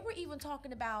about this. They were even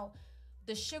talking about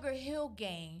the Sugar Hill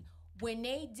Gang when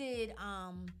they did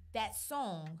that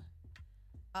song,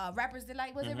 Rapper's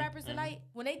Delight. Was it Rapper's Delight?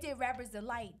 When they did Rapper's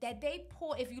Delight, that they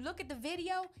pulled, if you look at the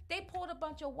video, they pulled a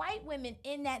bunch of white women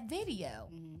in that video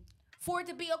for it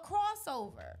to be a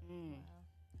crossover.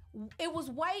 It was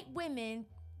white women,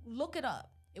 look it up.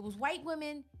 It was white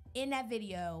women in that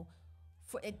video.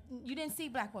 You didn't see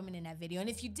black women in that video, and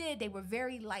if you did, they were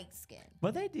very light skinned.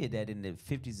 But they did that in the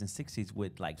 50s and 60s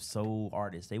with like soul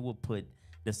artists. They would put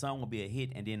the song would be a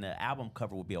hit, and then the album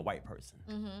cover would be a white person,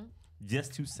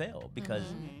 just to sell, because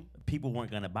people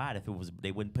weren't gonna buy it if it was.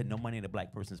 They wouldn't put no money in a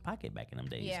black person's pocket back in them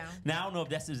days. Yeah. Now I don't know if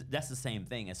that's the same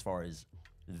thing as far as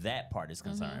that part is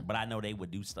concerned, but I know they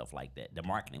would do stuff like that. The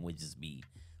marketing would just be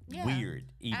weird,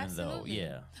 even though,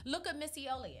 Look at Missy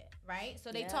Elliott, right?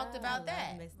 So they talked about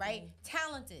that, right?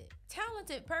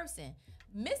 Talented person.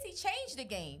 Missy changed the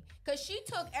game because she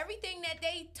took everything that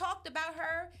they talked about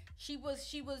her. She was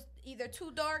either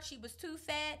too dark, she was too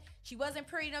fat, she wasn't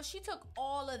pretty enough. She took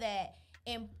all of that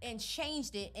and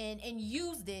changed it and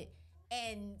used it,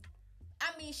 and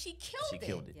I mean, she killed it. She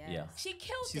killed it. Yeah. She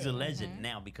killed it. She's a legend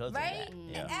now because of that.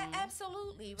 Yeah.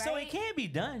 Absolutely. Right. So it can be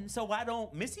done. So why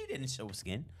don't Missy didn't show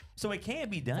skin? So it can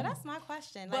be done. So that's my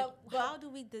question. Like,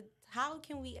 how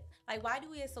can we why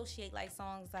do we associate like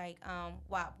songs like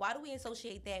why do we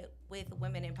associate that with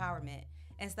women empowerment?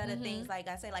 instead of things like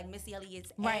I say, like Missy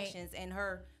Elliott's Right. actions and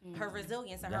her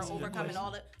resilience and That's a her good overcoming question.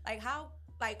 all the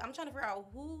like I'm trying to figure out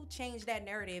who changed that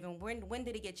narrative and when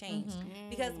did it get changed?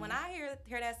 Because when I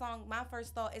hear that song, my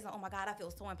first thought is, oh my God, I feel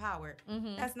so empowered.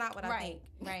 That's not what I Right. think.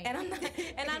 Right. And I'm not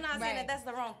saying Right. that that's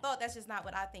the wrong thought. That's just not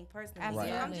what I think personally. So I'm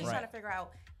Absolutely. just trying to figure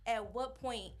out at what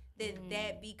point did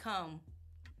that become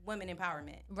women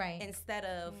empowerment, Right. instead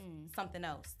of something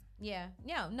else. Yeah.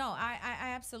 No, I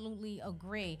absolutely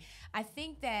agree. I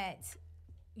think that,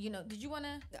 did you want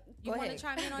to ahead.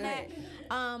 chime in on Go that?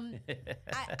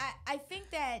 I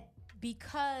think that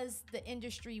because the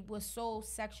industry was so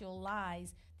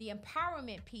sexualized, the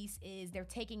empowerment piece is they're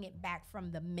taking it back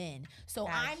from the men. So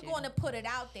I'm going to put it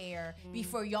out there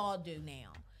before y'all do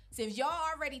now. So if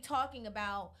y'all already talking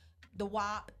about the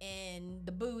WAP and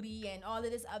the booty and all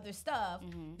of this other stuff,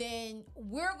 then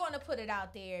we're gonna put it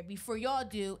out there before y'all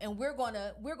do, and we're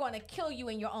gonna kill you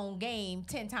in your own game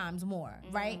 10 times more,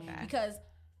 right? Because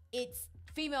it's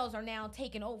females are now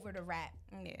taking over the rap.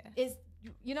 Yeah. It's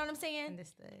you know what I'm saying?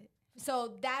 Understood.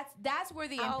 So that's where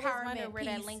the I always wonder empowerment where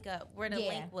piece, that link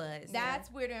was. That's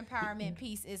where the empowerment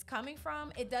piece is coming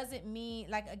from. It doesn't mean,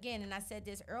 like, again, and I said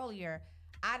this earlier,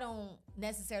 I don't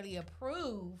necessarily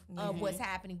approve of what's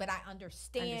happening, but I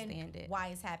understand it. why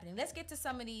it's happening. Let's get to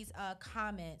some of these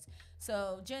comments.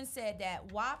 So Jenn said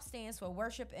that WAP stands for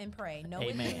worship and pray. No,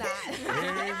 it does not.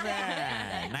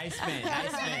 Amen. Nice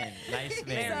man. So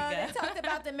they talked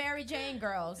about the Mary Jane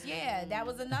girls. Yeah, that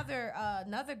was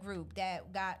another group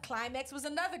that got Climax was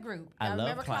another group. I Y'all love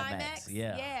remember Climax.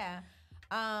 Yeah. Yeah.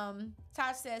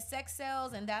 Tosh says sex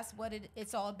sells, and that's what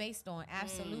it's all based on.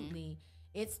 Absolutely.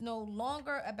 It's no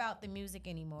longer about the music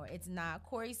anymore. It's not.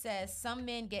 Corey says some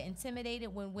men get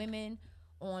intimidated when women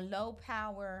on low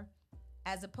power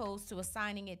as opposed to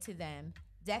assigning it to them.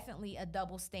 Definitely a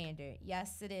double standard.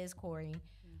 Yes, it is, Corey.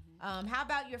 How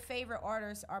about your favorite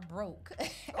artists are broke?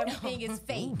 Everything is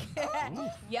fake.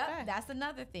 Yep, that's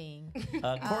another thing.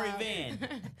 Corey Van.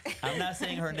 I'm not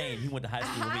saying her name. He went to high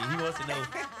school with me.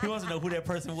 He wants to know who that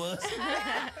person was.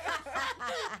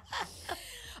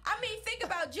 I mean, think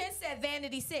about Jen said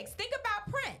Vanity 6. Think about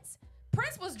Prince.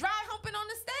 Prince was dry humping on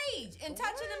the stage and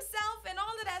touching himself and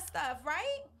all of that stuff,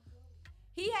 right?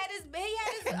 He had his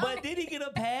But did he get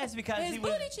a pass because his he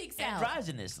was booty cheeks out.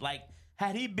 androgynous? Like,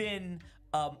 had he been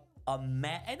and I'm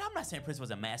not saying Prince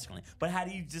was a masculine, but had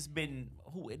he just been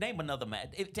name another man?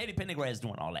 Teddy Pendergrass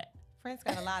doing all that. Prince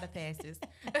got a lot of passes.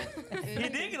 He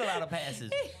did get a lot of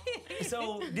passes.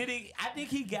 So did he? I think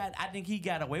he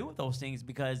got away with those things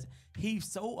because he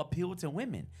so appealed to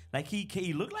women. Like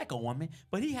he looked like a woman,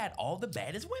 but he had all the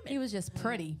baddest women. He was just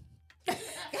pretty. His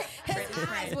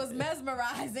eyes was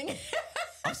mesmerizing.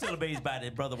 I'm still amazed by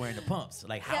that brother wearing the pumps.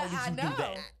 Like, how did you do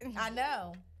that? I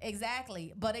know.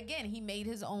 Exactly. But again, he made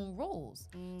his own rules.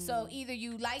 So either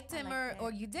you liked him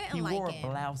or you didn't He like wore him.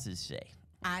 blouses, Shay.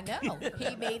 I know.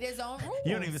 He made his own rules.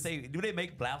 You don't even say, do they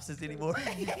make blouses anymore?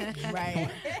 Right.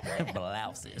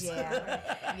 Blouses.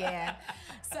 Yeah.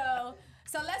 So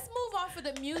let's move off of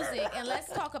the music and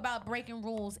let's talk about breaking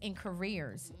rules in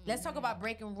careers. Let's talk about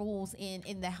breaking rules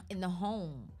in the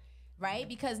home, right?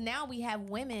 Because now we have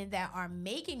women that are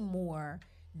making more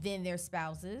than their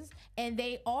spouses, and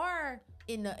they are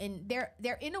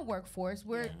they're in a workforce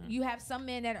where you have some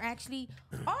men that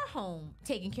are home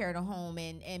taking care of the home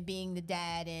and being the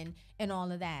dad and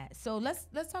all of that. So let's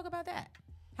talk about that.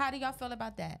 How do y'all feel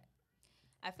about that?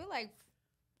 I feel like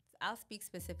I'll speak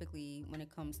specifically when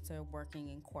it comes to working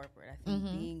in corporate. I think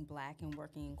being black and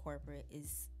working in corporate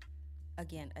is,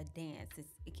 again, a dance.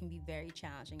 It can be very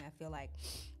challenging. I feel like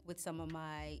with some of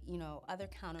my, other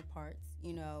counterparts,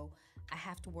 I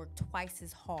have to work twice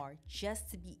as hard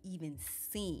just to be even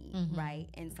seen, right?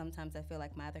 And sometimes I feel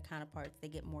like my other counterparts, they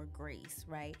get more grace,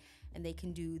 right? And they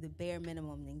can do the bare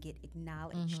minimum and get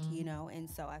acknowledged, And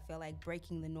so I feel like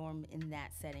breaking the norm in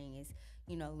that setting is,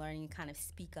 learning to kind of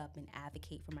speak up and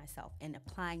advocate for myself and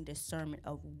applying discernment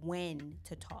of when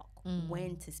to talk,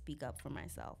 when to speak up for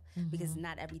myself, because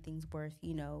not everything's worth,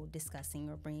 discussing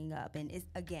or bringing up. And it's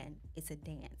a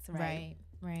dance, right?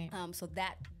 Right. So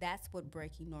that's what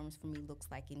breaking norms for me looks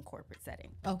like in corporate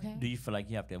setting. Okay. Do you feel like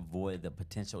you have to avoid the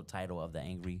potential title of the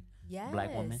angry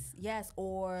black woman? Yes,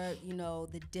 or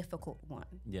the difficult one,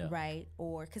 right?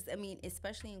 Or because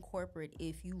especially in corporate,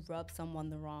 if you rub someone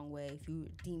the wrong way, if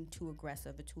you deem too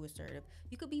aggressive or too assertive,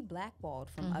 you could be blackballed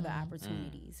from other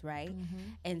opportunities, right?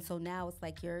 And so now it's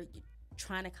like you're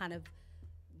trying to kind of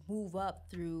move up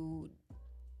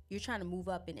you're trying to move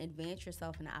up and advance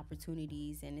yourself in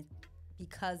opportunities, and it's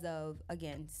because of,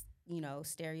 again,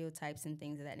 stereotypes and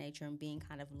things of that nature, and being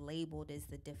kind of labeled as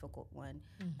the difficult one.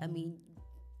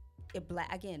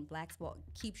 black sport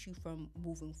keeps you from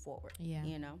moving forward. Yeah.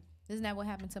 You know? Isn't that what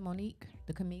happened to Monique,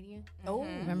 the comedian? Oh,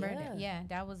 Remember? yeah. Yeah,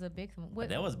 that was a big one. What,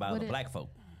 That was about the black folk.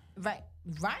 Right.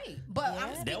 But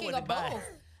I'm That speaking wasn't of by- both.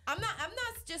 I'm not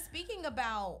just speaking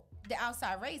about the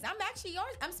outside race.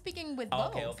 I'm speaking with Oh,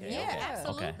 both. okay, okay, yeah, okay.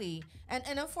 absolutely.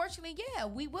 And unfortunately, yeah,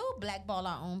 we will blackball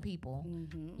our own people.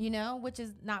 You know, which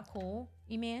is not cool.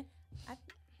 Iman?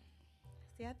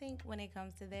 I think when it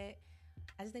comes to that,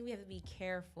 I just think we have to be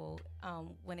careful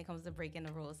when it comes to breaking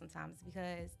the rules sometimes,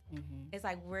 because it's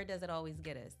like, where does it always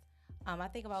get us? I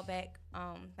think about back,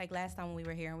 like last time when we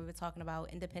were here and we were talking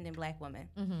about independent black women.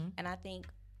 And I think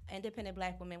independent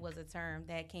black women was a term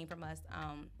that came from us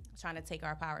trying to take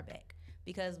our power back,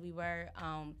 because we were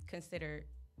considered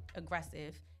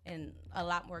aggressive and a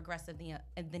lot more aggressive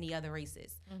than the other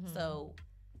races. So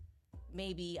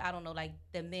maybe, I don't know, like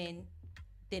the men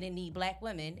didn't need black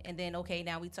women, and then okay,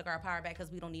 now we took our power back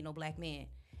because we don't need no black men.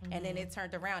 And then it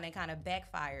turned around and kind of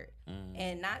backfired.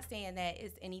 And not saying that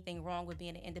it's anything wrong with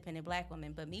being an independent black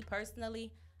woman, but me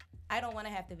personally, I don't want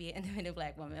to have to be an independent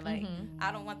black woman. Like,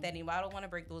 I don't want that anymore. I don't want to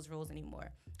break those rules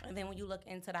anymore. And then when you look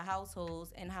into the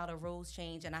households and how the rules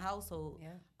change in a household,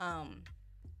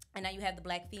 and now you have the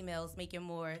black females making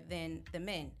more than the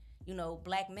men. You know,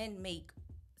 black men make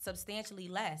substantially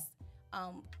less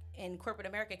in corporate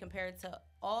America compared to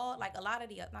all, like a lot of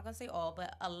the, I'm not gonna say all,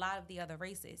 but a lot of the other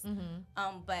races.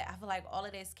 But I feel like all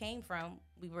of this came from,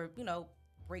 we were, you know,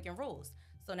 breaking rules.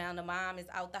 So now the mom is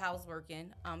out the house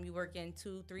working. You working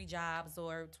 2-3 jobs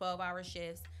or 12-hour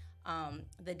shifts.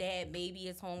 The dad maybe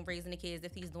is home raising the kids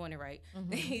if he's doing it right.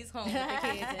 He's home with the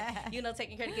kids and, you know,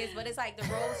 taking care of the kids. But it's like the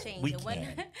roles change. And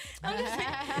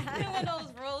when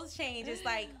those roles change, it's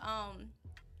like,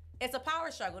 it's a power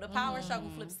struggle. The power struggle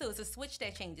flips too. It's a switch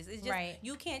that changes. It's just,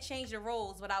 you can't change the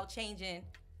roles without changing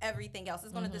everything else.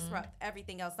 It's going to disrupt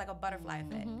everything else, like a butterfly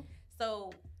effect.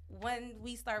 So when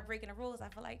we start breaking the rules, I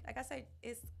feel like I said,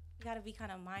 you got to be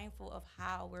kind of mindful of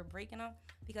how we're breaking them,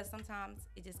 because sometimes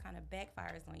it just kind of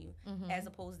backfires on you, as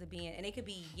opposed to being, and it could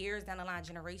be years down the line,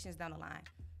 generations down the line.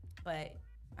 But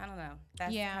I don't know.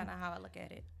 That's kind of how I look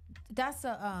at it. That's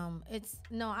it's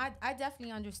no, I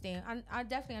definitely understand. I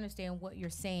definitely understand what you're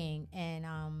saying, and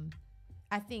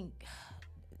I think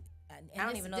I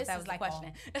don't even know if that was the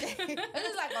question. This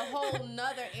is like a whole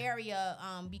nother area,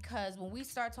 because when we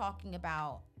start talking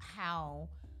about how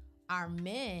our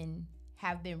men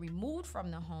have been removed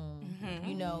from the home,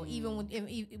 you know, even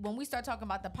when we start talking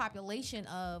about the population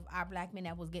of our black men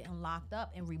that was getting locked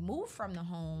up and removed from the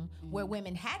home, where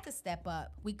women had to step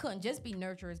up, we couldn't just be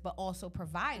nurturers but also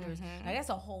providers. Like, that's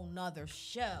a whole nother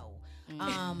show.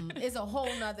 It's a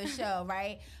whole nother show,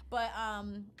 right? But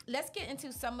let's get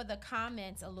into some of the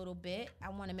comments a little bit. I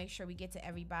want to make sure we get to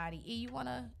everybody. E, you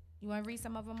wanna read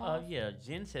some of them off? Yeah,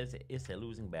 Jen says it's a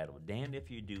losing battle. Damned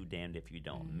if you do, damned if you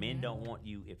don't. Men don't want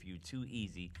you if you're too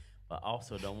easy, but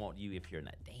also don't want you if you're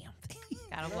not. Damn.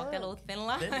 Gotta walk that little thin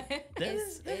line.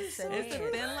 It's a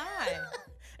thin line.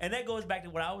 And that goes back to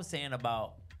what I was saying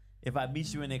about, if I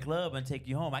meet you in a club and take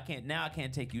you home, I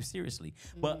can't take you seriously.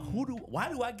 But why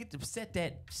do I get to set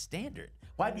that standard?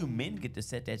 Why do men get to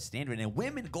set that standard and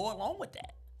women go along with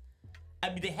that? I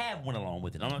mean, they have went along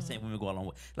with it. I'm not saying women go along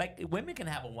with it. Like, women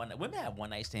have one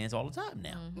night stands all the time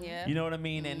now. Yeah. You know what I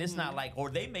mean? And it's not like,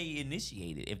 or they may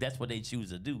initiate it if that's what they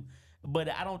choose to do. But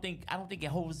I don't think it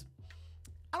holds.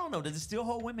 I don't know. Does it still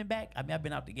hold women back? I mean, I've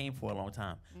been out the game for a long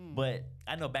time, but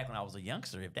I know back when I was a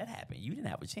youngster, if that happened, you didn't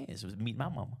have a chance. It was meet my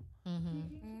mama. I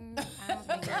don't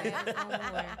think that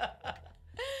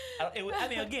I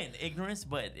mean, again, ignorance,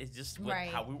 but it's just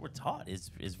how we were taught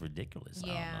is ridiculous.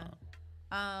 Yeah.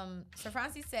 I don't know. So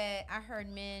Francie said, I heard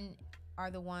men are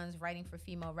the ones writing for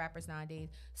female rappers nowadays.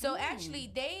 So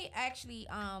actually, they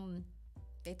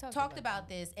talked about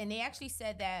this, and they actually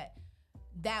said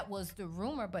that was the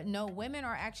rumor, but no, women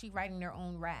are actually writing their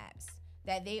own raps.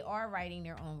 That they are writing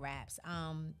their own raps.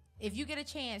 If you get a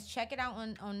chance, check it out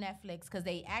on Netflix, because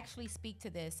they actually speak to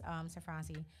this, Sir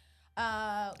Francie.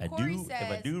 Corey says,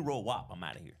 if a dude roll WAP, I'm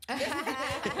out of here.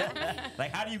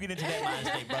 Like, how do you get into that mind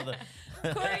state, brother?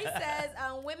 Corey says,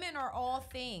 women are all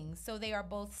things, so they are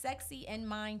both sexy and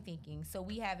mind thinking. So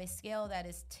we have a scale that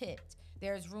is tipped.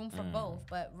 There's room for both,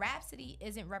 but Rhapsody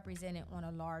isn't represented on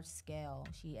a large scale.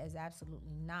 She is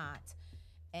absolutely not.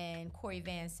 And Corey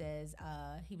Van says,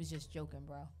 he was just joking,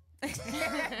 bro.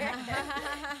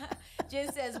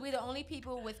 Jen says, we the only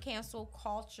people with cancel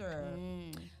culture.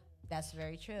 That's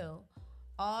very true.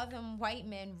 All them white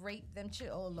men rape them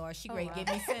children. Oh, Lord, she great. Give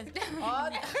me sense.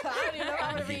 I don't even know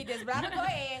how to read this, but I'm going to go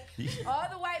ahead. All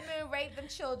the white men rape them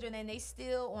children, and they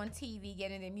still on TV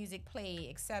getting their music played,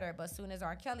 etc. But as soon as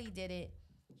R. Kelly did it,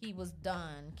 he was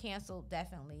done, canceled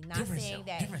definitely. Not Different saying show,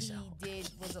 that different he show. did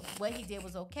what he did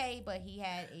was okay, but he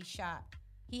had a shot.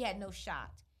 He had no shot,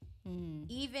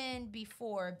 even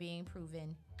before being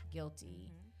proven guilty.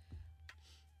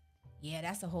 Yeah,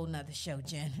 that's a whole nother show,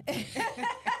 Jen.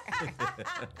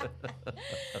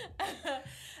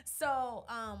 So,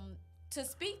 to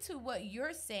speak to what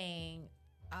you're saying,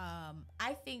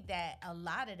 I think that a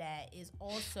lot of that is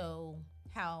also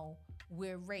how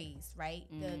we're raised, right?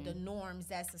 The norms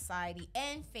that society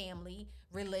and family,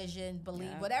 religion,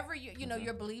 believe, whatever you know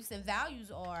your beliefs and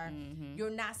values are, you're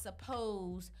not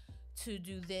supposed to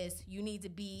do this. You need to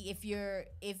be, if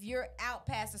you're out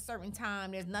past a certain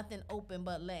time, there's nothing open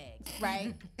but legs,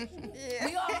 right?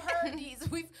 We all heard these.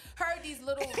 We've heard these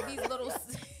little.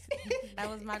 That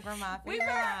was my grandma. We've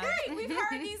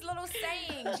heard these little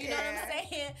sayings. You know what I'm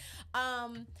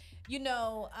saying?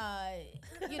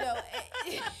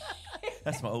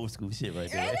 That's my old school shit right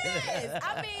there. It is.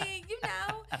 I mean,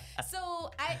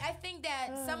 So I think that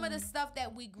some of the stuff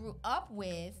that we grew up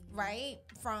with, right,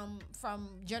 from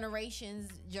generations,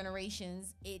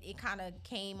 it kind of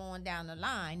came on down the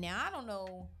line. Now I don't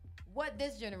know what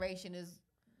this generation is,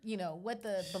 what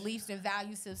the beliefs and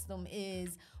value system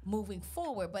is moving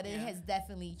forward, but it has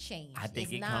definitely changed. I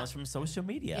think it comes from social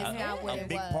media. It's not what a it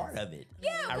big was. part of it.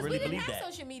 Yeah, I because really we didn't believe have that.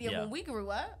 social media Yeah. when we grew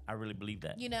up. I really believe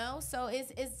that. So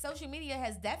it's social media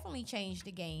has definitely changed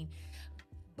the game.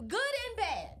 Good and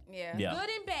bad. Yeah. Good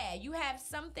and bad. You have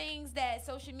some things that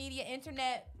social media,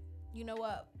 internet, you know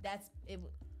what,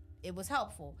 it was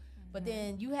helpful. But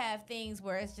then you have things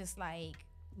where it's just like,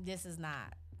 this is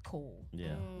not cool.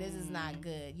 Yeah. This is not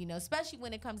good. Especially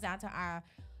when it comes down to our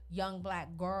young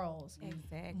black girls.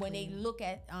 Exactly. When they look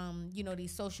at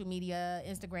these social media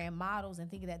Instagram models and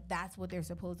think that that's what they're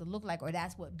supposed to look like, or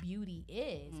that's what beauty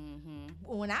is.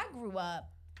 When I grew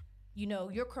up,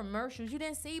 your commercials, you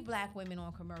didn't see black women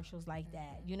on commercials like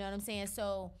that. You know what I'm saying?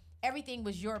 So everything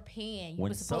was European. You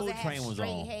When were supposed Soul to have Train was straight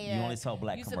on, hair. you only saw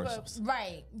black commercials.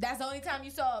 Right. That's the only time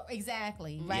you saw,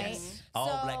 exactly, right? Yes.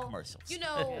 All black commercials.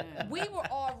 We were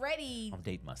already I'm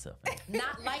dating myself.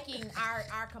 not liking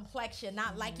our complexion,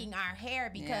 not liking our hair,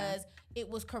 because it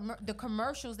was the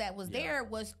commercials that was there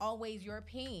was always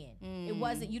European. It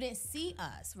wasn't, you didn't see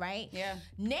us, right? Yeah.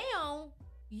 Now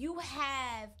you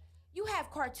have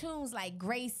cartoons like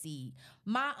Gracie.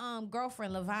 My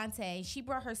girlfriend Levante, she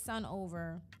brought her son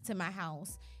over to my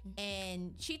house,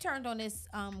 and she turned on this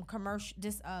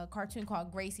cartoon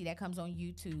called Gracie that comes on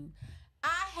YouTube.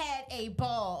 I had a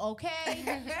ball, okay?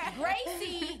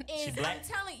 Gracie is, I'm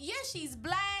telling you, she's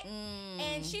black,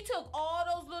 and she took all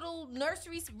those little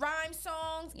nursery rhyme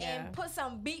songs and put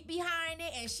some beat behind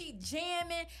it, and she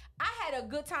jamming. I had a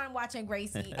good time watching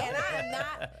Gracie, and I am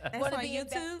not going to be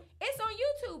YouTube. It's on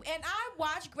YouTube, and I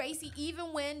watched Gracie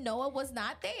even when Noah was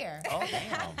not there. Oh,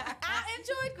 damn. I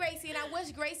enjoyed Gracie, and I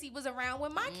wish Gracie was around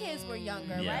when my kids were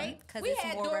younger, Yeah. right? 'Cause We it's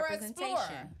had more Dora representation.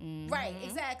 Explorer. Right,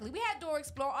 exactly. We had Dora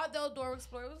Explorer, although Dora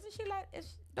Explorer, wasn't she like,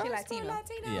 is Dora Explorer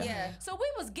Latino? Yeah. So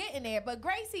we was getting there, but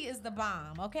Gracie is the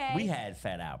bomb, okay? We had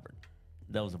Fat Albert.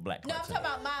 That was a black No, I'm cartoon.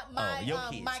 talking about your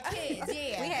kids. my kids,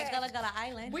 yeah. We had Gullah Gullah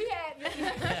Island. We had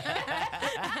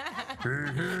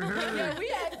we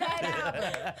had Fat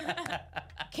Albert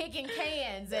kicking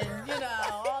cans and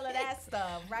all of that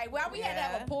stuff, right? Well, we had to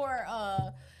have a poor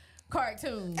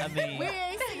cartoon. I mean- we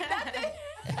ain't seen nothing.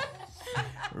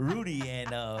 Rudy and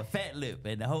Fat Lip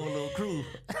and the whole little crew.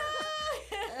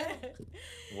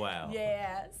 Wow.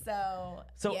 Yeah. So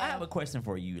I have a question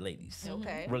for you, ladies.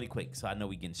 Okay. Really quick, so I know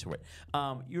we getting short.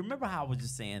 You remember how I was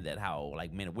just saying that how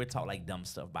like men we're taught like dumb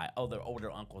stuff by other older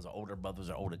uncles or older brothers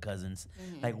or older cousins.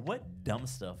 Like what dumb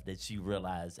stuff that you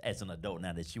realize as an adult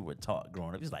now that you were taught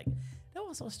growing up? It's like that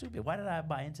was so stupid. Why did I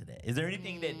buy into that? Is there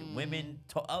anything that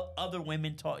other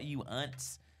women taught you,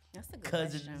 aunts, That's a good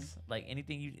cousins, question. like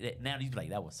anything that now you be like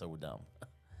that was so dumb?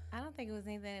 I don't think it was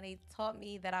anything that they taught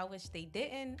me that I wish they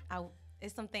didn't.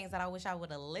 It's some things that I wish I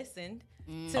would have listened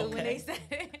to when they said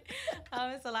it.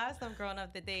 It's a lot of stuff growing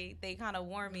up that they kind of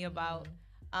warned me about.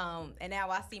 And now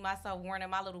I see myself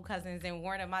warning my little cousins and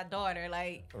warning my daughter.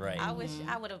 Like, Right. I wish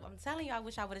I would have, I'm telling you, I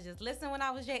wish I would have just listened when I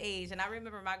was your age. And I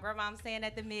remember my grandma saying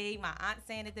that to me, my aunt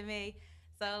saying it to me.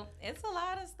 So it's a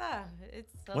lot of stuff.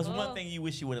 What's one thing you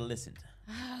wish you would have listened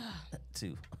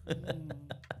to?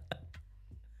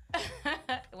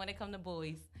 When it comes to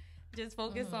boys, just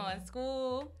focus on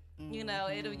school. You know,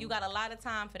 you got a lot of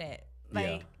time for that.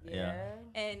 Like, yeah.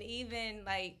 and even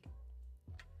like,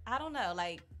 I don't know,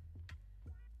 like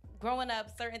growing up,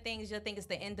 certain things you'll think it's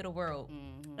the end of the world,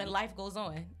 and life goes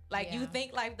on. Like you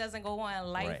think life doesn't go on,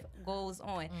 life goes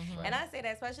on. And I say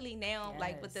that especially now,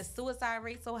 like with the suicide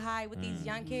rate so high with these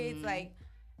young kids, like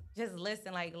just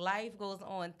listen. Like, life goes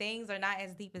on. Things are not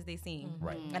as deep as they seem.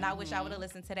 Right. And I wish I would have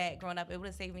listened to that growing up. It would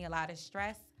have saved me a lot of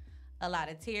stress, a lot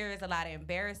of tears, a lot of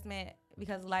embarrassment,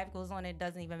 because life goes on. It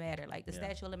doesn't even matter. Like, the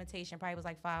statute of limitation probably was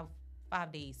like five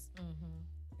days.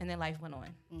 And then life went on.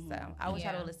 So I wish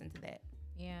I would have listened to that.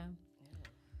 Yeah.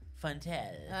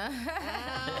 Fontal.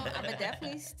 I'm gonna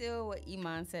definitely steal what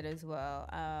Iman said as well.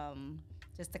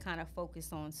 Just to kind of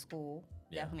focus on school.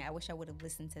 Yeah. Definitely, I wish I would have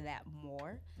listened to that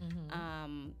more.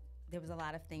 There was a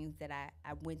lot of things that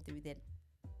I went through that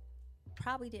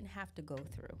probably didn't have to go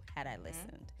through had I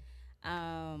listened.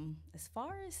 As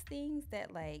far as things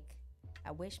that, like,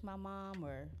 I wish my mom,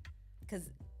 or because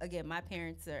again, my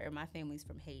parents or my family's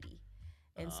from Haiti,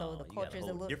 and so the culture is a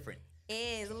little different.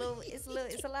 It's a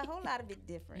whole lot of it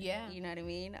different. Yeah. You know what I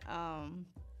mean? I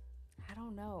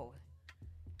don't know.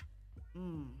 I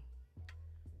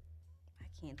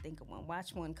can't think of one.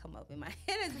 Watch one come up in my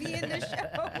head as being the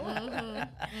show.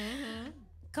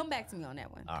 Come back to me on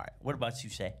that one. All right. What about you,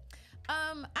 Shay?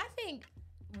 I think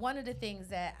one of the things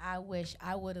that I wish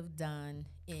I would have done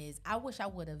is I wish I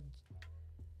would have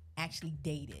actually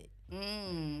dated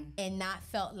and not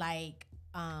felt like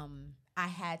I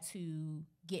had to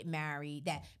get married.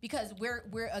 That because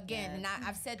we're again, and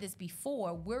I've said this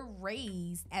before, we're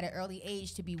raised at an early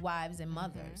age to be wives and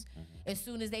mothers. As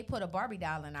soon as they put a Barbie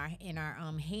doll in our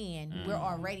hand, we're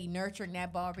already nurturing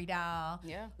that Barbie doll,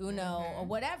 you know, or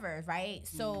whatever, right?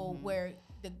 So where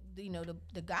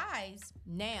the guys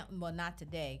now, well, not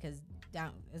today, because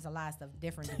there's a lot of stuff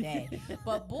different today,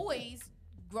 but boys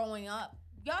growing up,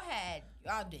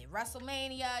 y'all did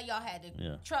WrestleMania, y'all had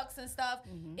the trucks and stuff.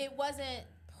 It wasn't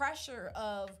pressure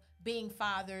of being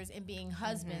fathers and being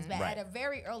husbands, but at a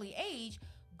very early age,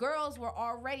 girls were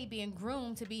already being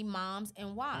groomed to be moms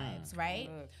and wives,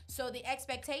 right? So the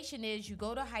expectation is you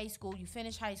go to high school, you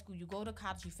finish high school, you go to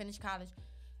college, you finish college,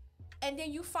 and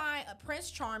then you find a Prince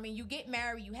Charming, you get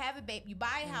married, you have a baby, you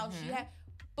buy a house,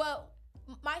 but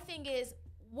my thing is,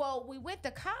 well, we went to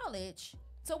college,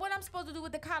 so what I'm supposed to do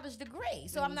with the college degree?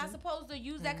 So I'm not supposed to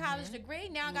use that college degree.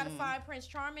 Now I got to find Prince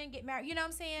Charming, get married. You know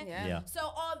what I'm saying? Yeah. So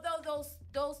although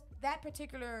that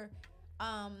particular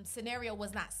scenario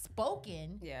was not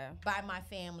spoken by my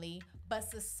family, but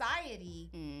society,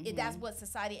 that's what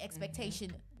society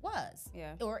expectation was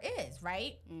or is,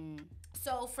 right?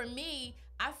 So for me,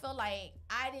 I feel like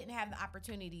I didn't have the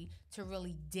opportunity to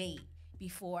really date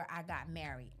before I got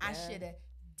married. I should have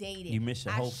dated. You miss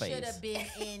your whole face. I should have been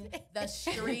in the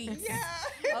streets.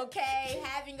 Okay,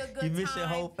 having a good time. You miss your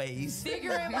whole face.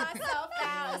 Figuring myself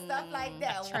out and stuff like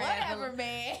that. Whatever,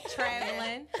 man.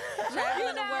 Traveling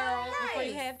the world before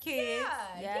you have kids.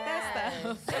 That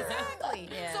stuff. Exactly.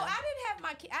 So I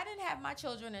didn't have my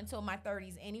children until my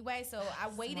 30s anyway. So I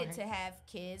waited to have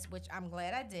kids, which I'm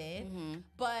glad I did.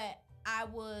 But I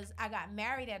got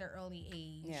married at an early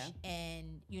age,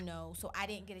 and so I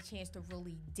didn't get a chance to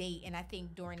really date. And I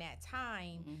think during that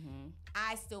time,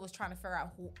 I still was trying to figure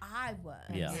out who I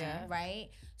was, right?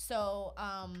 So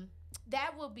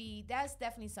that's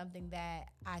definitely something that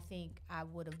I think I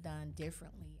would have done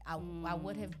differently. I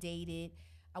would have dated.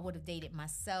 I would have dated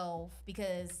myself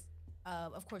because,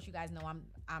 of course, you guys know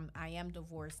I am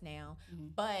divorced now,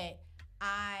 but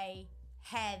I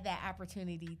had that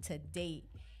opportunity to date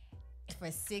for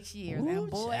 6 years, and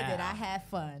boy, did I have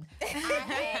fun. I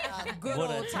had a good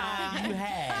old time. You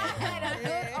had. I had a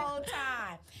good old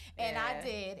time. And I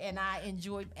did, and I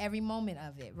enjoyed every moment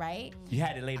of it, right? You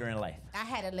had it later in life. I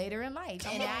had it later in life,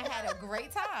 and I had a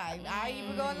great time. I ain't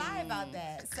even gonna lie about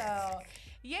that. So,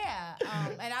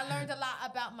 and I learned a lot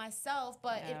about myself,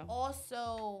 but it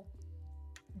also,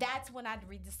 that's when I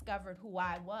rediscovered who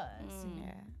I was.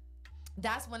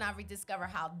 That's when I rediscovered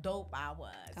how dope I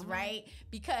was, right?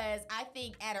 Because I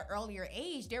think at an earlier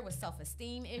age, there was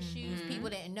self-esteem issues. People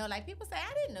didn't know. Like, people say,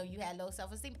 I didn't know you had low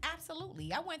self-esteem.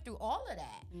 Absolutely. I went through all of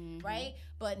that, right?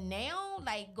 But now,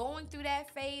 like, going through that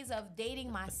phase of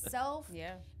dating myself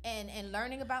and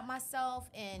learning about myself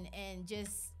and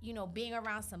just, being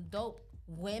around some dope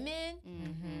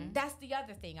women, that's the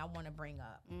other thing I want to bring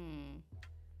up.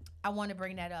 I want to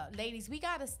bring that up. Ladies, we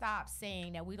got to stop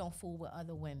saying that we don't fool with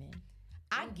other women.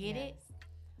 I get it.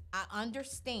 I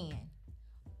understand.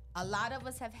 A lot of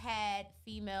us have had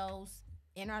females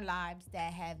in our lives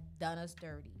that have done us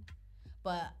dirty.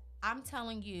 But I'm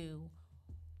telling you,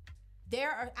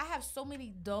 I have so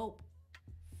many dope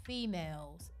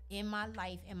females in my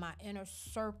life, in my inner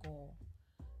circle,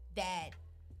 that,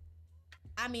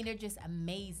 they're just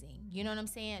amazing. You know what I'm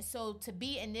saying? So to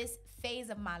be in this phase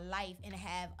of my life and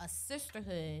have a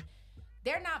sisterhood,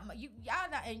 they're not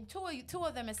y'all not, and two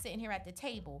of them are sitting here at the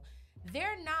table.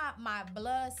 They're not my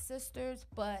blood sisters,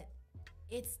 but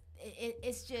it's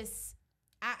it's just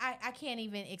I can't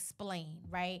even explain,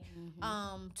 right?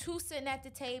 Two sitting at the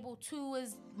table, two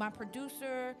is my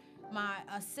producer, my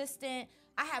assistant.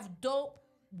 I have dope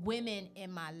women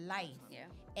in my life. Yeah.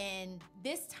 And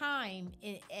this time,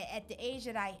 at the age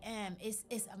that I am,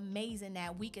 it's amazing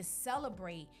that we can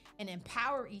celebrate and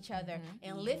empower each other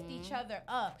and lift each other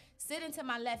up. Sitting to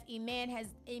my left, Iman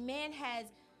has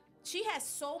she has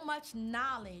so much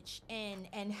knowledge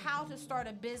and how to start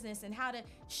a business and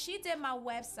she did my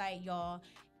website, y'all,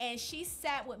 and she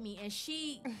sat with me and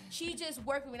she just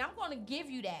worked with me. And I'm going to give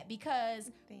you that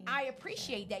because I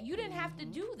appreciate that. You didn't have to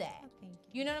do that.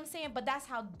 You know what I'm saying? But that's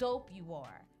how dope you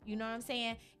are. You know what I'm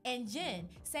saying? And Jenn,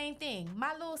 same thing.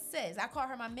 My little sis, I call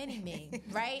her my mini-me,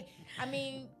 right? I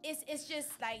mean, it's just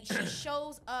like she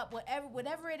shows up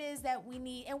whatever it is that we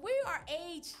need. And we are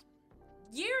age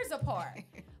years apart,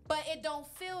 but it don't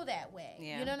feel that way.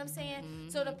 Yeah. You know what I'm saying?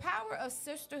 So the power of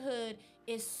sisterhood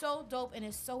is so dope and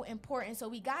it's so important. So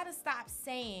we got to stop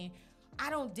saying, I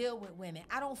don't deal with women.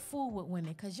 I don't fool with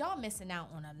women, because y'all missing out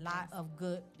on a lot of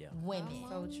good women.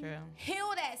 So true. Heal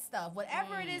that stuff.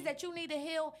 Whatever it is that you need to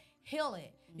heal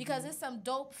it. Because there's some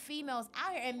dope females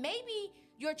out here. And maybe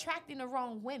you're attracting the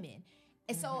wrong women.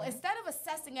 And so instead of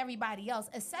assessing everybody else,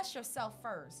 assess yourself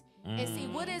first. And see,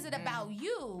 what is it about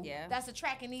you that's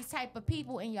attracting these type of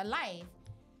people in your life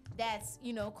that's,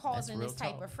 causing this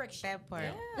type of friction. That part.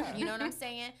 Yeah. You know what I'm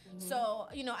saying? So,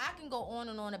 I can go on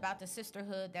and on about the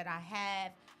sisterhood that I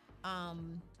have,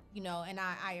 and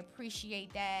I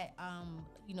appreciate that.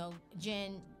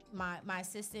 Jenn, my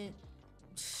assistant,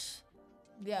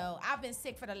 I've been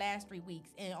sick for the last 3 weeks,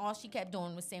 and all she kept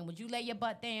doing was saying, would you lay your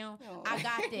butt down? I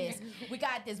got this. We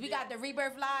got this. We got the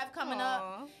Rebirth Live coming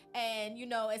up, and,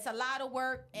 it's a lot of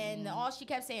work, and all she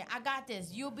kept saying, I got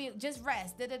this. You'll be, just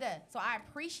rest, da-da-da. So I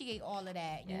appreciate all of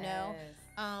that, you know?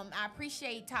 I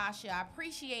appreciate Tasha. I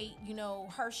appreciate,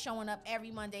 her showing up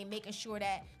every Monday, making sure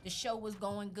that the show was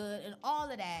going good and all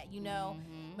of that,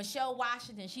 Michelle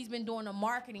Washington, she's been doing the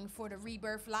marketing for the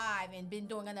Rebirth Live and been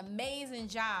doing an amazing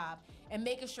job and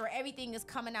making sure everything is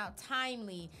coming out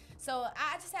timely. So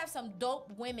I just have some dope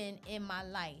women in my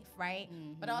life, right?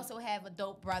 But I also have a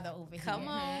dope brother over here. Come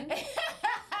on.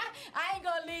 I ain't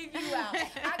gonna leave you out.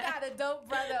 I got a dope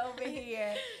brother over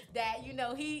here that,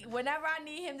 he, whenever I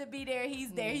need him to be there,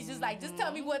 he's there. He's just like, just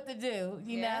tell me what to do,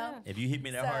 you know? If you hit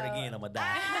me that hard again, I'm gonna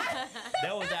die.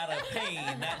 That was out of pain,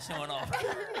 not showing off.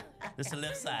 This is the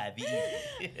left side, be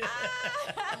easy.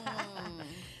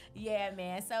 Yeah,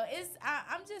 man. So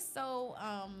I'm just so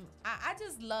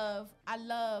I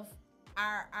love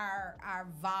our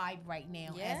vibe right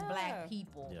now as Black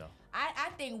people. Yeah. I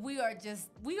think we are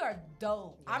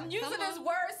dope. Yeah. I'm using this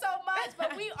word so much,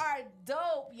 but we are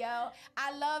dope, yo.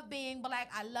 I love being Black.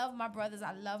 I love my brothers.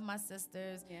 I love my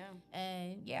sisters. Yeah.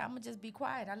 And I'm gonna just be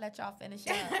quiet. I'll let y'all finish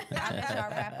up. I'll let y'all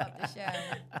wrap up the show.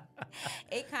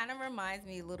 It kind of reminds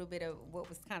me a little bit of what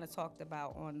was kind of talked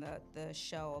about on the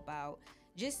show about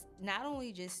just not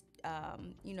only just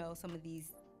some of these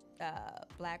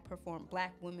black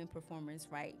women performers,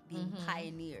 right, being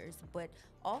pioneers, but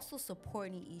also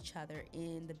supporting each other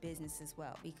in the business as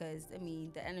well, because the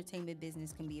entertainment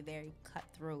business can be a very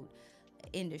cutthroat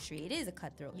industry. It is a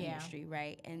cutthroat industry,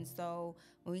 right? And so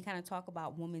when we kind of talk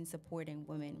about women supporting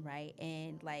women, right,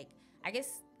 and like, I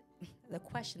guess the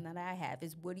question that I have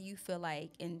is, what do you feel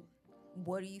like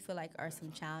are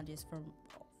some challenges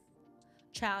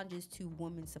to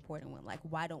women supporting women? Like,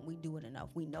 why don't we do it enough?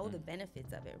 We know the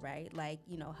benefits of it, right? Like,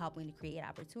 helping to create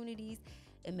opportunities.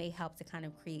 It may help to kind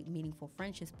of create meaningful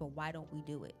friendships, but why don't we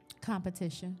do it?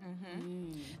 Competition.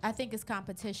 I think it's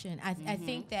competition. I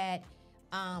think that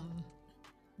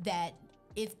that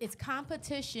it's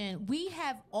competition. We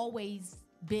have always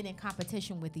been in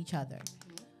competition with each other.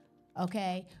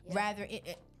 Okay? Yeah. Rather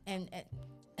and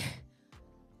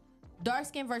dark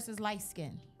skin versus light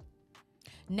skin.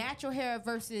 Natural hair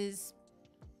versus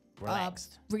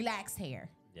relaxed hair.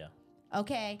 Yeah.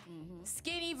 Okay.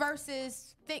 Skinny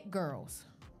versus thick girls.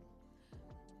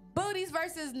 Booties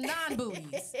versus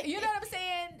non-booties. You know what I'm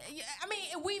saying? I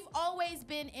mean, we've always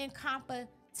been in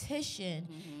competition,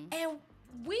 and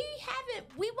we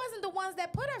wasn't the ones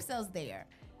that put ourselves there.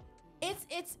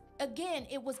 It's again,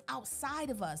 it was outside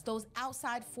of us, those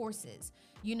outside forces,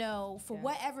 for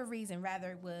whatever reason,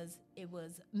 rather it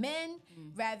was men,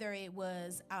 rather it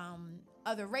was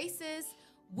other races.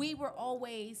 We were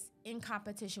always in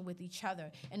competition with each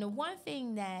other. And the one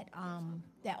thing that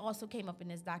also came up in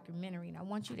this documentary, and I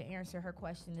want you to answer her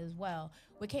question as well.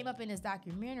 What came up in this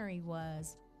documentary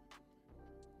was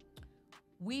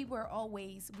we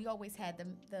always had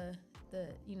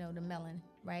the melon,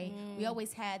 right? We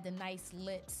always had the nice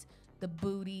lips, the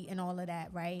booty and all of that,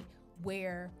 right?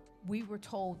 Where we were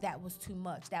told that was too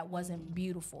much, that wasn't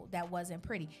beautiful, that wasn't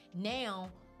pretty. Now,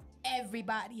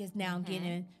 everybody is now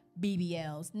getting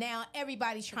BBLs. Now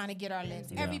everybody's trying to get our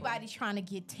lips. Everybody's trying to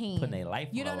get tan. Putting their life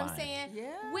You know on what the I'm line. saying?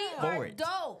 Yeah. We For are it.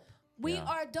 dope. We Yeah.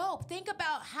 are dope. Think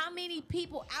about how many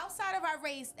people outside of our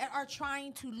race that are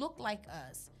trying to look like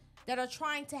us, that are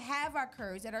trying to have our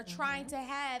curves, that are trying to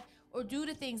have or do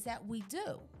the things that we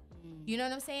do. You know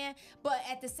what I'm saying? But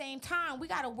at the same time, we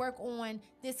got to work on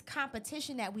this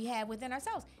competition that we have within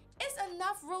ourselves. It's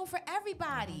enough room for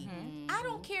everybody. I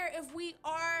don't care if we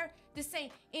are the same.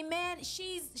 Iman,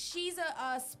 she's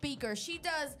a speaker. She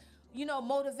does,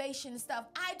 motivation and stuff.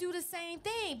 I do the same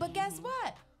thing. But guess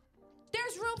what?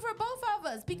 There's room for both of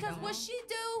us because what she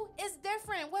do is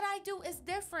different. What I do is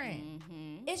different.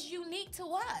 It's unique to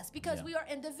us because we are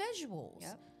individuals.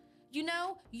 Yep.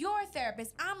 You're a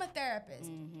therapist. I'm a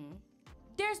therapist.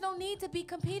 There's no need to be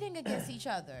competing against each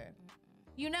other.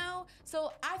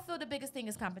 So I feel the biggest thing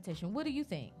is competition. What do you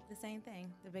think? The same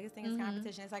thing. The biggest thing is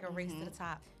competition. It's like a race to the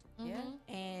top. Yeah.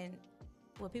 And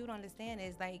what people don't understand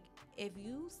is like if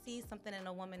you see something in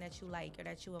a woman that you like or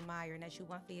that you admire and that you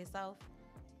want for yourself,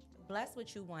 bless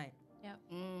what you want. Yep.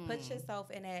 Put yourself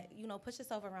in that, put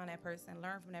yourself around that person,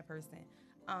 learn from that person.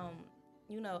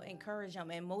 Encourage them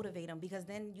and motivate them because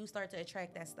then you start to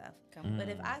attract that stuff. But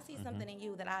if I see something in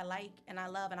you that I like and I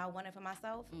love and I want it for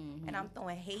myself and I'm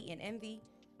throwing hate and envy,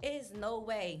 there's no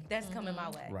way that's coming my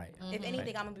way. Right. If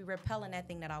anything, I'm going to be repelling that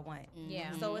thing that I want.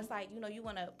 Yeah. So it's like, you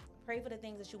want to pray for the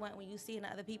things that you want. When you see it in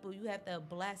other people, you have to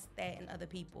bless that in other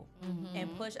people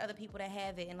and push other people to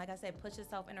have it. And like I said, put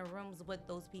yourself in the rooms with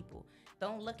those people.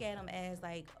 Don't look at them as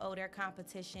like, oh, they're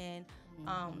competition.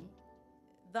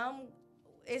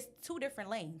 It's two different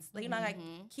lanes. Like, like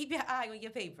keep your eye on your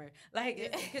paper. Like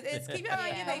it's keep your eye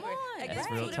on your paper. Like it's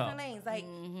two different lanes. Like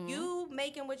you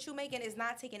making what you making is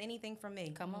not taking anything from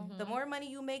me. Come on. The more money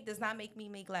you make does not make me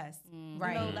make less.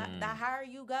 Right. The higher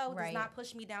you go Right. does not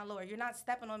push me down lower. You're not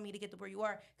stepping on me to get to where you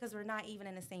are because we're not even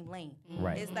in the same lane.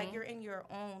 Right. It's like you're in your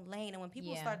own lane. And when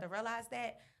people Yeah. start to realize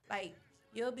that, like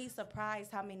you'll be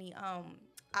surprised how many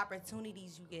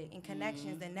opportunities you get and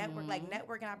connections and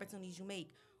networking opportunities you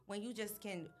make when you just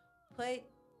can put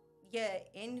your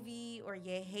envy or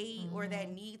your hate or that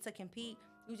need to compete,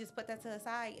 you just put that to the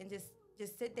side and just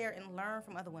sit there and learn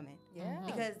from other women. Yeah.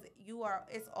 Because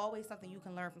it's always something you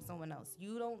can learn from someone else.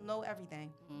 You don't know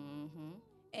everything.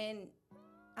 And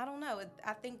I don't know.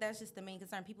 I think that's just the main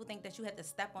concern. People think that you have to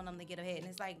step on them to get ahead. And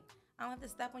it's like, I don't have to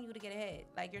step on you to get ahead.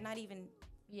 Like, you're not even...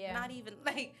 Yeah. Not even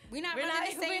like We're not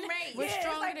running the same race. We're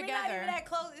stronger it's like together. We're not even that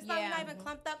close. It's Yeah. not even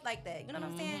clumped up like that. You know what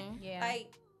I'm saying? Yeah.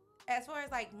 Like as far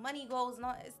as like money goes,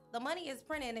 the money is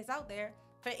printed and it's out there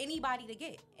for anybody to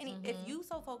get. If you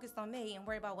so focused on me and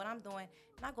worry about what I'm doing,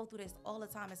 and I go through this all the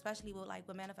time, especially with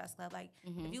Manifest Club. Like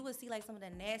if you would see like some of the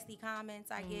nasty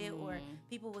comments I get, or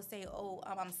people would say, "Oh,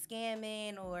 I'm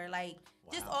scamming," or like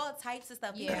just all types of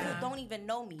stuff. People Yeah. who don't even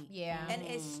know me. Yeah. And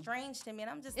it's strange to me, and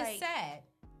I'm just It's like, sad.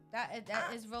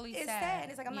 That is really it's sad.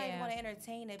 And it's like I'm not even going to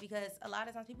entertain it because a lot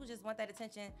of times people just want that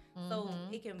attention so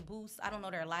it can boost, I don't know,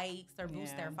 their likes or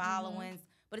boost their followings.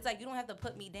 But it's like you don't have to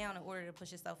put me down in order to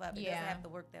push yourself up. It doesn't have to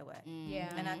work that way.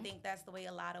 Yeah. And I think that's the way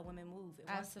a lot of women move. And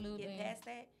once you Absolutely. get past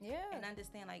that and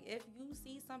understand, like, if you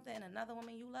see something in another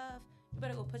woman you love, you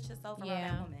better go put yourself around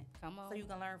that woman. Come on. So you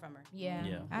can learn from her. Yeah, Yeah.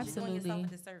 You're doing absolutely. yourself a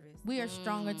disservice. We are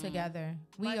stronger together.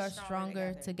 We Much are stronger stronger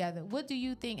together. together. What do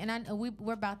you think? And I know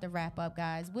we're about to wrap up,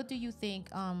 guys. What do you think?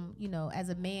 As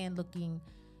a man looking,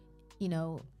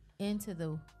 into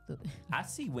the I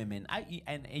see women.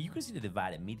 And you can see the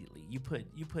divide immediately. You put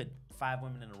 5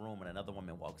 women in a room and another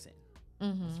woman walks in.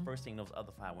 It's the first thing those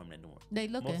other 5 women are doing. they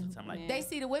looking. Most of the time, like They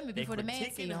see the women they before the man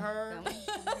see critiquing them. her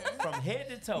from head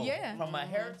to toe, Yeah. from her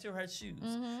hair to her shoes.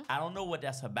 I don't know what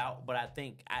that's about, but I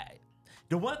think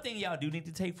the one thing y'all do need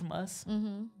to take from us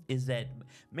is that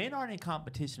men aren't in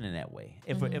competition in that way.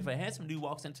 If a handsome dude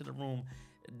walks into the room,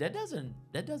 that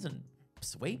doesn't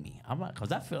sway me. I'm not,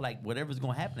 because I feel like whatever's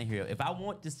gonna happen in here, if I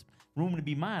want this room to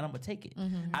be mine, I'm gonna take it.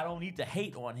 I don't need to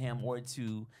hate on him or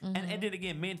to and then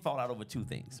again, men fall out over 2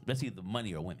 things. That's either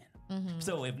money or women.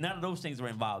 So if none of those things are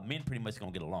involved, men pretty much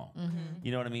gonna get along.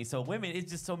 You know what I mean? So women,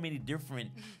 it's just so many different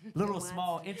little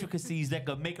small intricacies that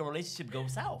could make a relationship go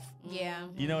south. Yeah.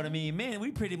 You know what I mean? Men,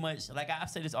 we pretty much, like I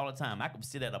say this all the time, I could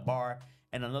sit at a bar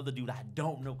and another dude I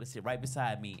don't know could sit right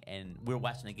beside me and we're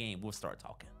watching a game, we'll start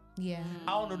talking. Yeah.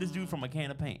 I don't know this dude from a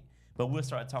can of paint, but we'll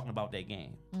start talking about that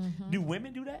game. Do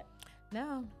women do that?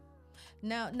 No,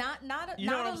 not You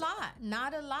know what a I'm lot.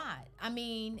 Not a lot. I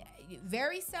mean,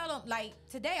 very seldom. Like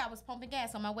today, I was pumping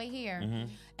gas on my way here,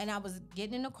 and I was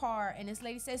getting in the car, and this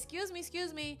lady said, "Excuse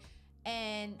me,"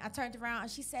 And I turned around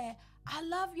and she said, I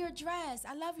love your dress.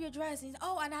 I love your dress. And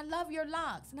and I love your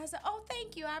locks. And I said, oh,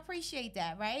 thank you. I appreciate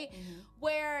that, right?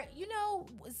 Where,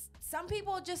 some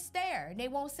people just stare. They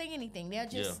won't say anything. They'll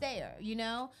just stare,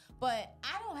 But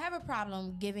I don't have a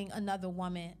problem giving another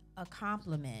woman a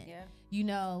compliment. Yeah.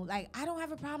 I don't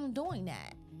have a problem doing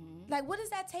that. Like, what is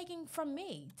that taking from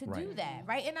me to do that,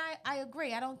 right? And I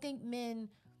agree. I don't think men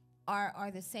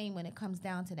are the same when it comes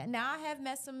down to that. Now, I have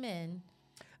met some men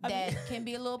that can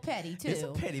be a little petty too. There's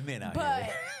some petty men out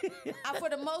here. But for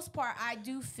the most part, I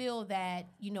do feel that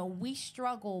we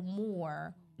struggle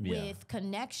more with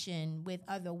connection with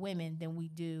other women than we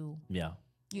do. Yeah.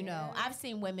 I've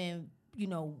seen women,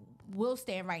 will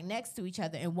stand right next to each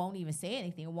other and won't even say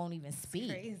anything, and won't even speak.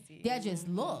 Crazy. They'll just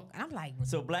look, and I'm like,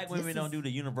 so black women don't do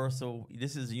the universal.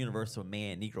 This is a universal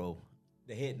man Negro.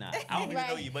 The head nod. I don't even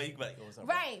know you, but you can be like, oh, what's up?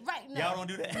 Right. No. Y'all don't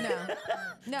do that?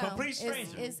 No. Complete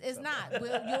stranger. It's not.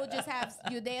 You'll just have,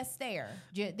 they'll stare.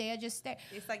 They'll just stare.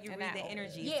 It's like you read the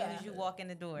energy as soon as you walk in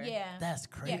the door. Yeah. That's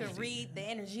crazy. You can read the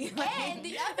energy. And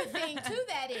the other thing, to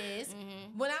that is,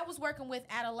 when I was working with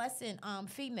adolescent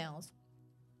females,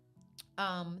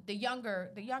 the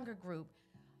younger group,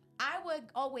 I would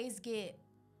always get,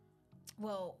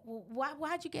 well,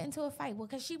 why'd you get into a fight? Well,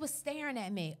 because she was staring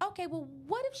at me. Okay, well,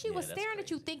 what if she was staring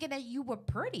at you thinking that you were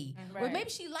pretty? Right. Or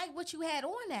maybe she liked what you had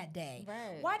on that day.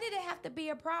 Right. Why did it have to be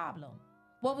a problem?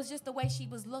 What was just the way she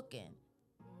was looking?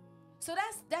 So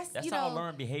that's all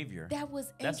learned behavior. That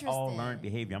was interesting. That's all learned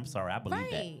behavior. I'm sorry, I believe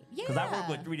that. Because I work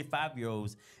with 3 to 5 year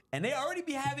olds, and they already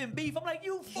be having beef. I'm like,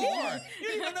 you 4. You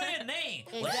don't even know your name.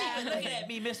 Exactly. Well, she been looking at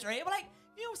me, Mr. A. I'm like,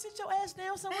 you don't sit your ass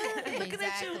down somewhere. Looking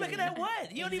at you. Looking at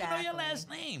what? You don't even know your last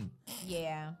name.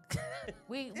 Yeah.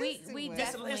 We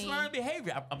definitely. It's learned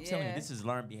behavior. I'm telling you, this is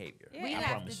learned behavior. Yeah. We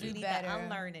have to do better.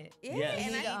 Unlearn it. Yeah. Yes.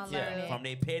 We need to unlearn it. From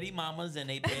their petty mamas and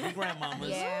their petty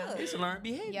grandmamas. It's learned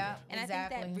behavior. Yeah. And I think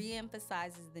that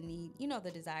reemphasizes the need,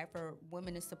 the desire for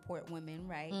women to support women,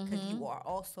 right? Because you are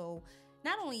also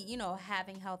not only,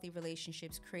 having healthy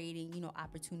relationships, creating,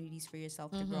 opportunities for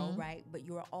yourself to grow, right? But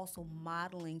you're also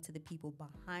modeling to the people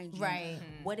behind you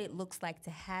what it looks like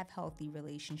to have healthy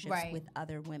relationships with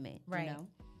other women, Yeah.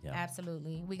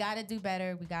 Absolutely. We got to do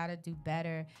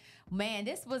better. Man,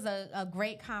 this was a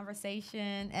great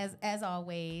conversation, as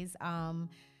always.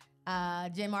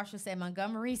 Jen Marshall said,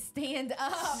 Montgomery, stand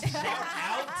up. Shout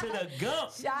out to the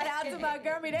Gump. Shout out to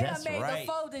Montgomery. They done made the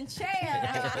folding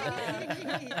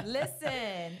chair.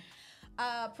 Listen,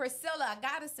 Priscilla, I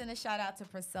got to send a shout out to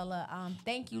Priscilla.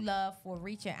 Thank you, love, for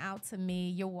reaching out to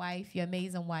me, your wife, your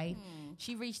amazing wife.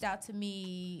 She reached out to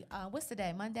me, what's the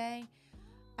day, Monday?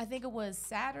 I think it was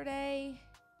Saturday.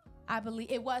 I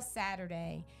believe it was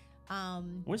Saturday.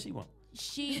 What she want?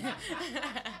 She,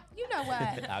 you know what?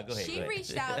 Go ahead, she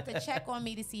reached out to check on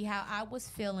me to see how I was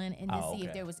feeling and to see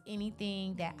if there was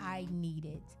anything that I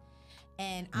needed.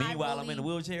 And meanwhile, I'm in the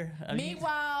wheelchair.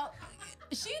 Meanwhile,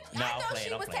 I know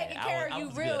she was taking care of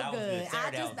you real good.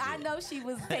 I know she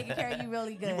was taking care of you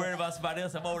really good. You worried about somebody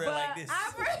else? I'm over there like this.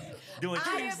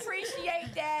 I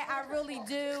appreciate that. I really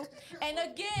do. And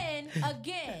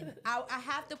again, I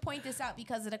have to point this out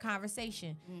because of the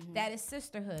conversation. That is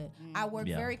sisterhood. I work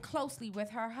very closely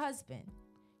with her husband.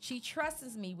 She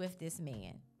trusts me with this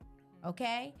man.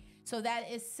 Okay? So that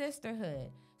is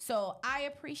sisterhood. So I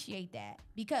appreciate that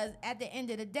because at the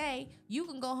end of the day, you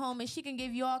can go home and she can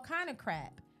give you all kind of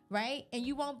crap, right? And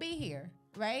you won't be here,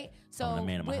 right? So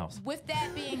with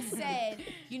that being said,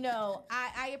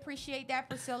 I appreciate that,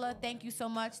 Priscilla. Thank you so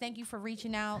much. Thank you for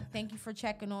reaching out. Thank you for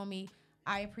checking on me.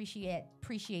 I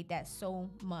appreciate that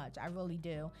so much. I really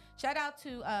do. Shout out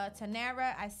to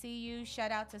Tanara. I see you.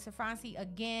 Shout out to Safranci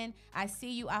again. I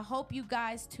see you. I hope you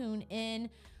guys tune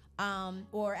in.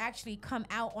 Or actually come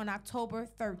out on October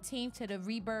 13th to the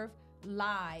Rebirth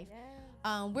Live.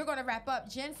 Yeah. We're going to wrap up.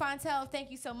 Jen Fontal,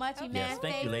 thank you so much. Iman, yes,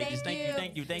 thank you, ladies.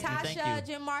 Thank you. Tasha,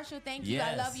 Jen Marshall, thank you.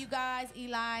 Yes. I love you guys.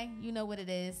 Eli, you know what it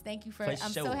is. Thank you I'm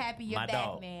so happy you're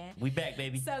back, man. We back,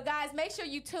 baby. So, guys, make sure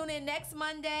you tune in next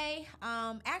Monday.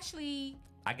 Actually,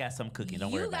 I got some cooking.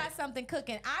 Don't worry about it. You got something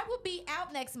cooking. I will be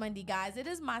out next Monday, guys. It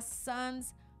is my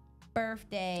son's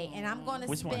birthday, and I'm going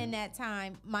to spend that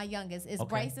time. My youngest is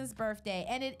Bryson's birthday,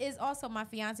 and it is also my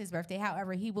fiance's birthday.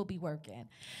 However, he will be working,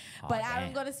 but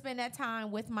I'm going to spend that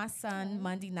time with my son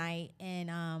Monday night. And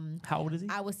how old is he?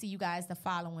 I will see you guys the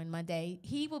following Monday.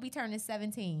 He will be turning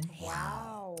 17.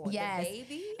 Wow, yes, the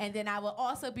baby. And then I will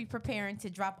also be preparing to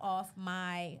drop off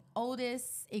my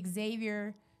oldest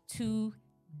Xavier to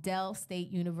Dell State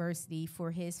University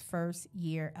for his first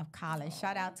year of college.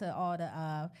 Shout out to all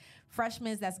the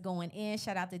freshmen that's going in.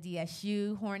 Shout out to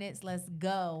DSU Hornets. Let's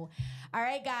go. All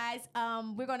right, guys.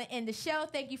 We're going to end the show.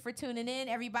 Thank you for tuning in,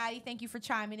 everybody. Thank you for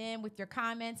chiming in with your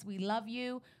comments. We love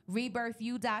you.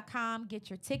 RebirthU.com. Get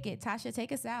your ticket. Tasha,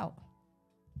 take us out.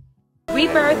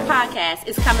 Rebirth Podcast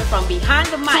is coming from behind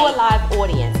the mic to a live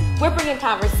audience. We're bringing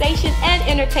conversation and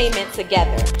entertainment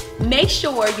together. Make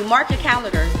sure you mark your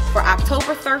calendars for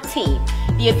October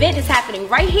 13th. The event is happening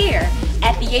right here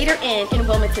at Theater Inn in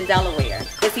Wilmington, Delaware.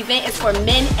 This event is for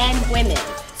men and women,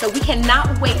 so we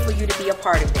cannot wait for you to be a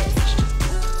part of this.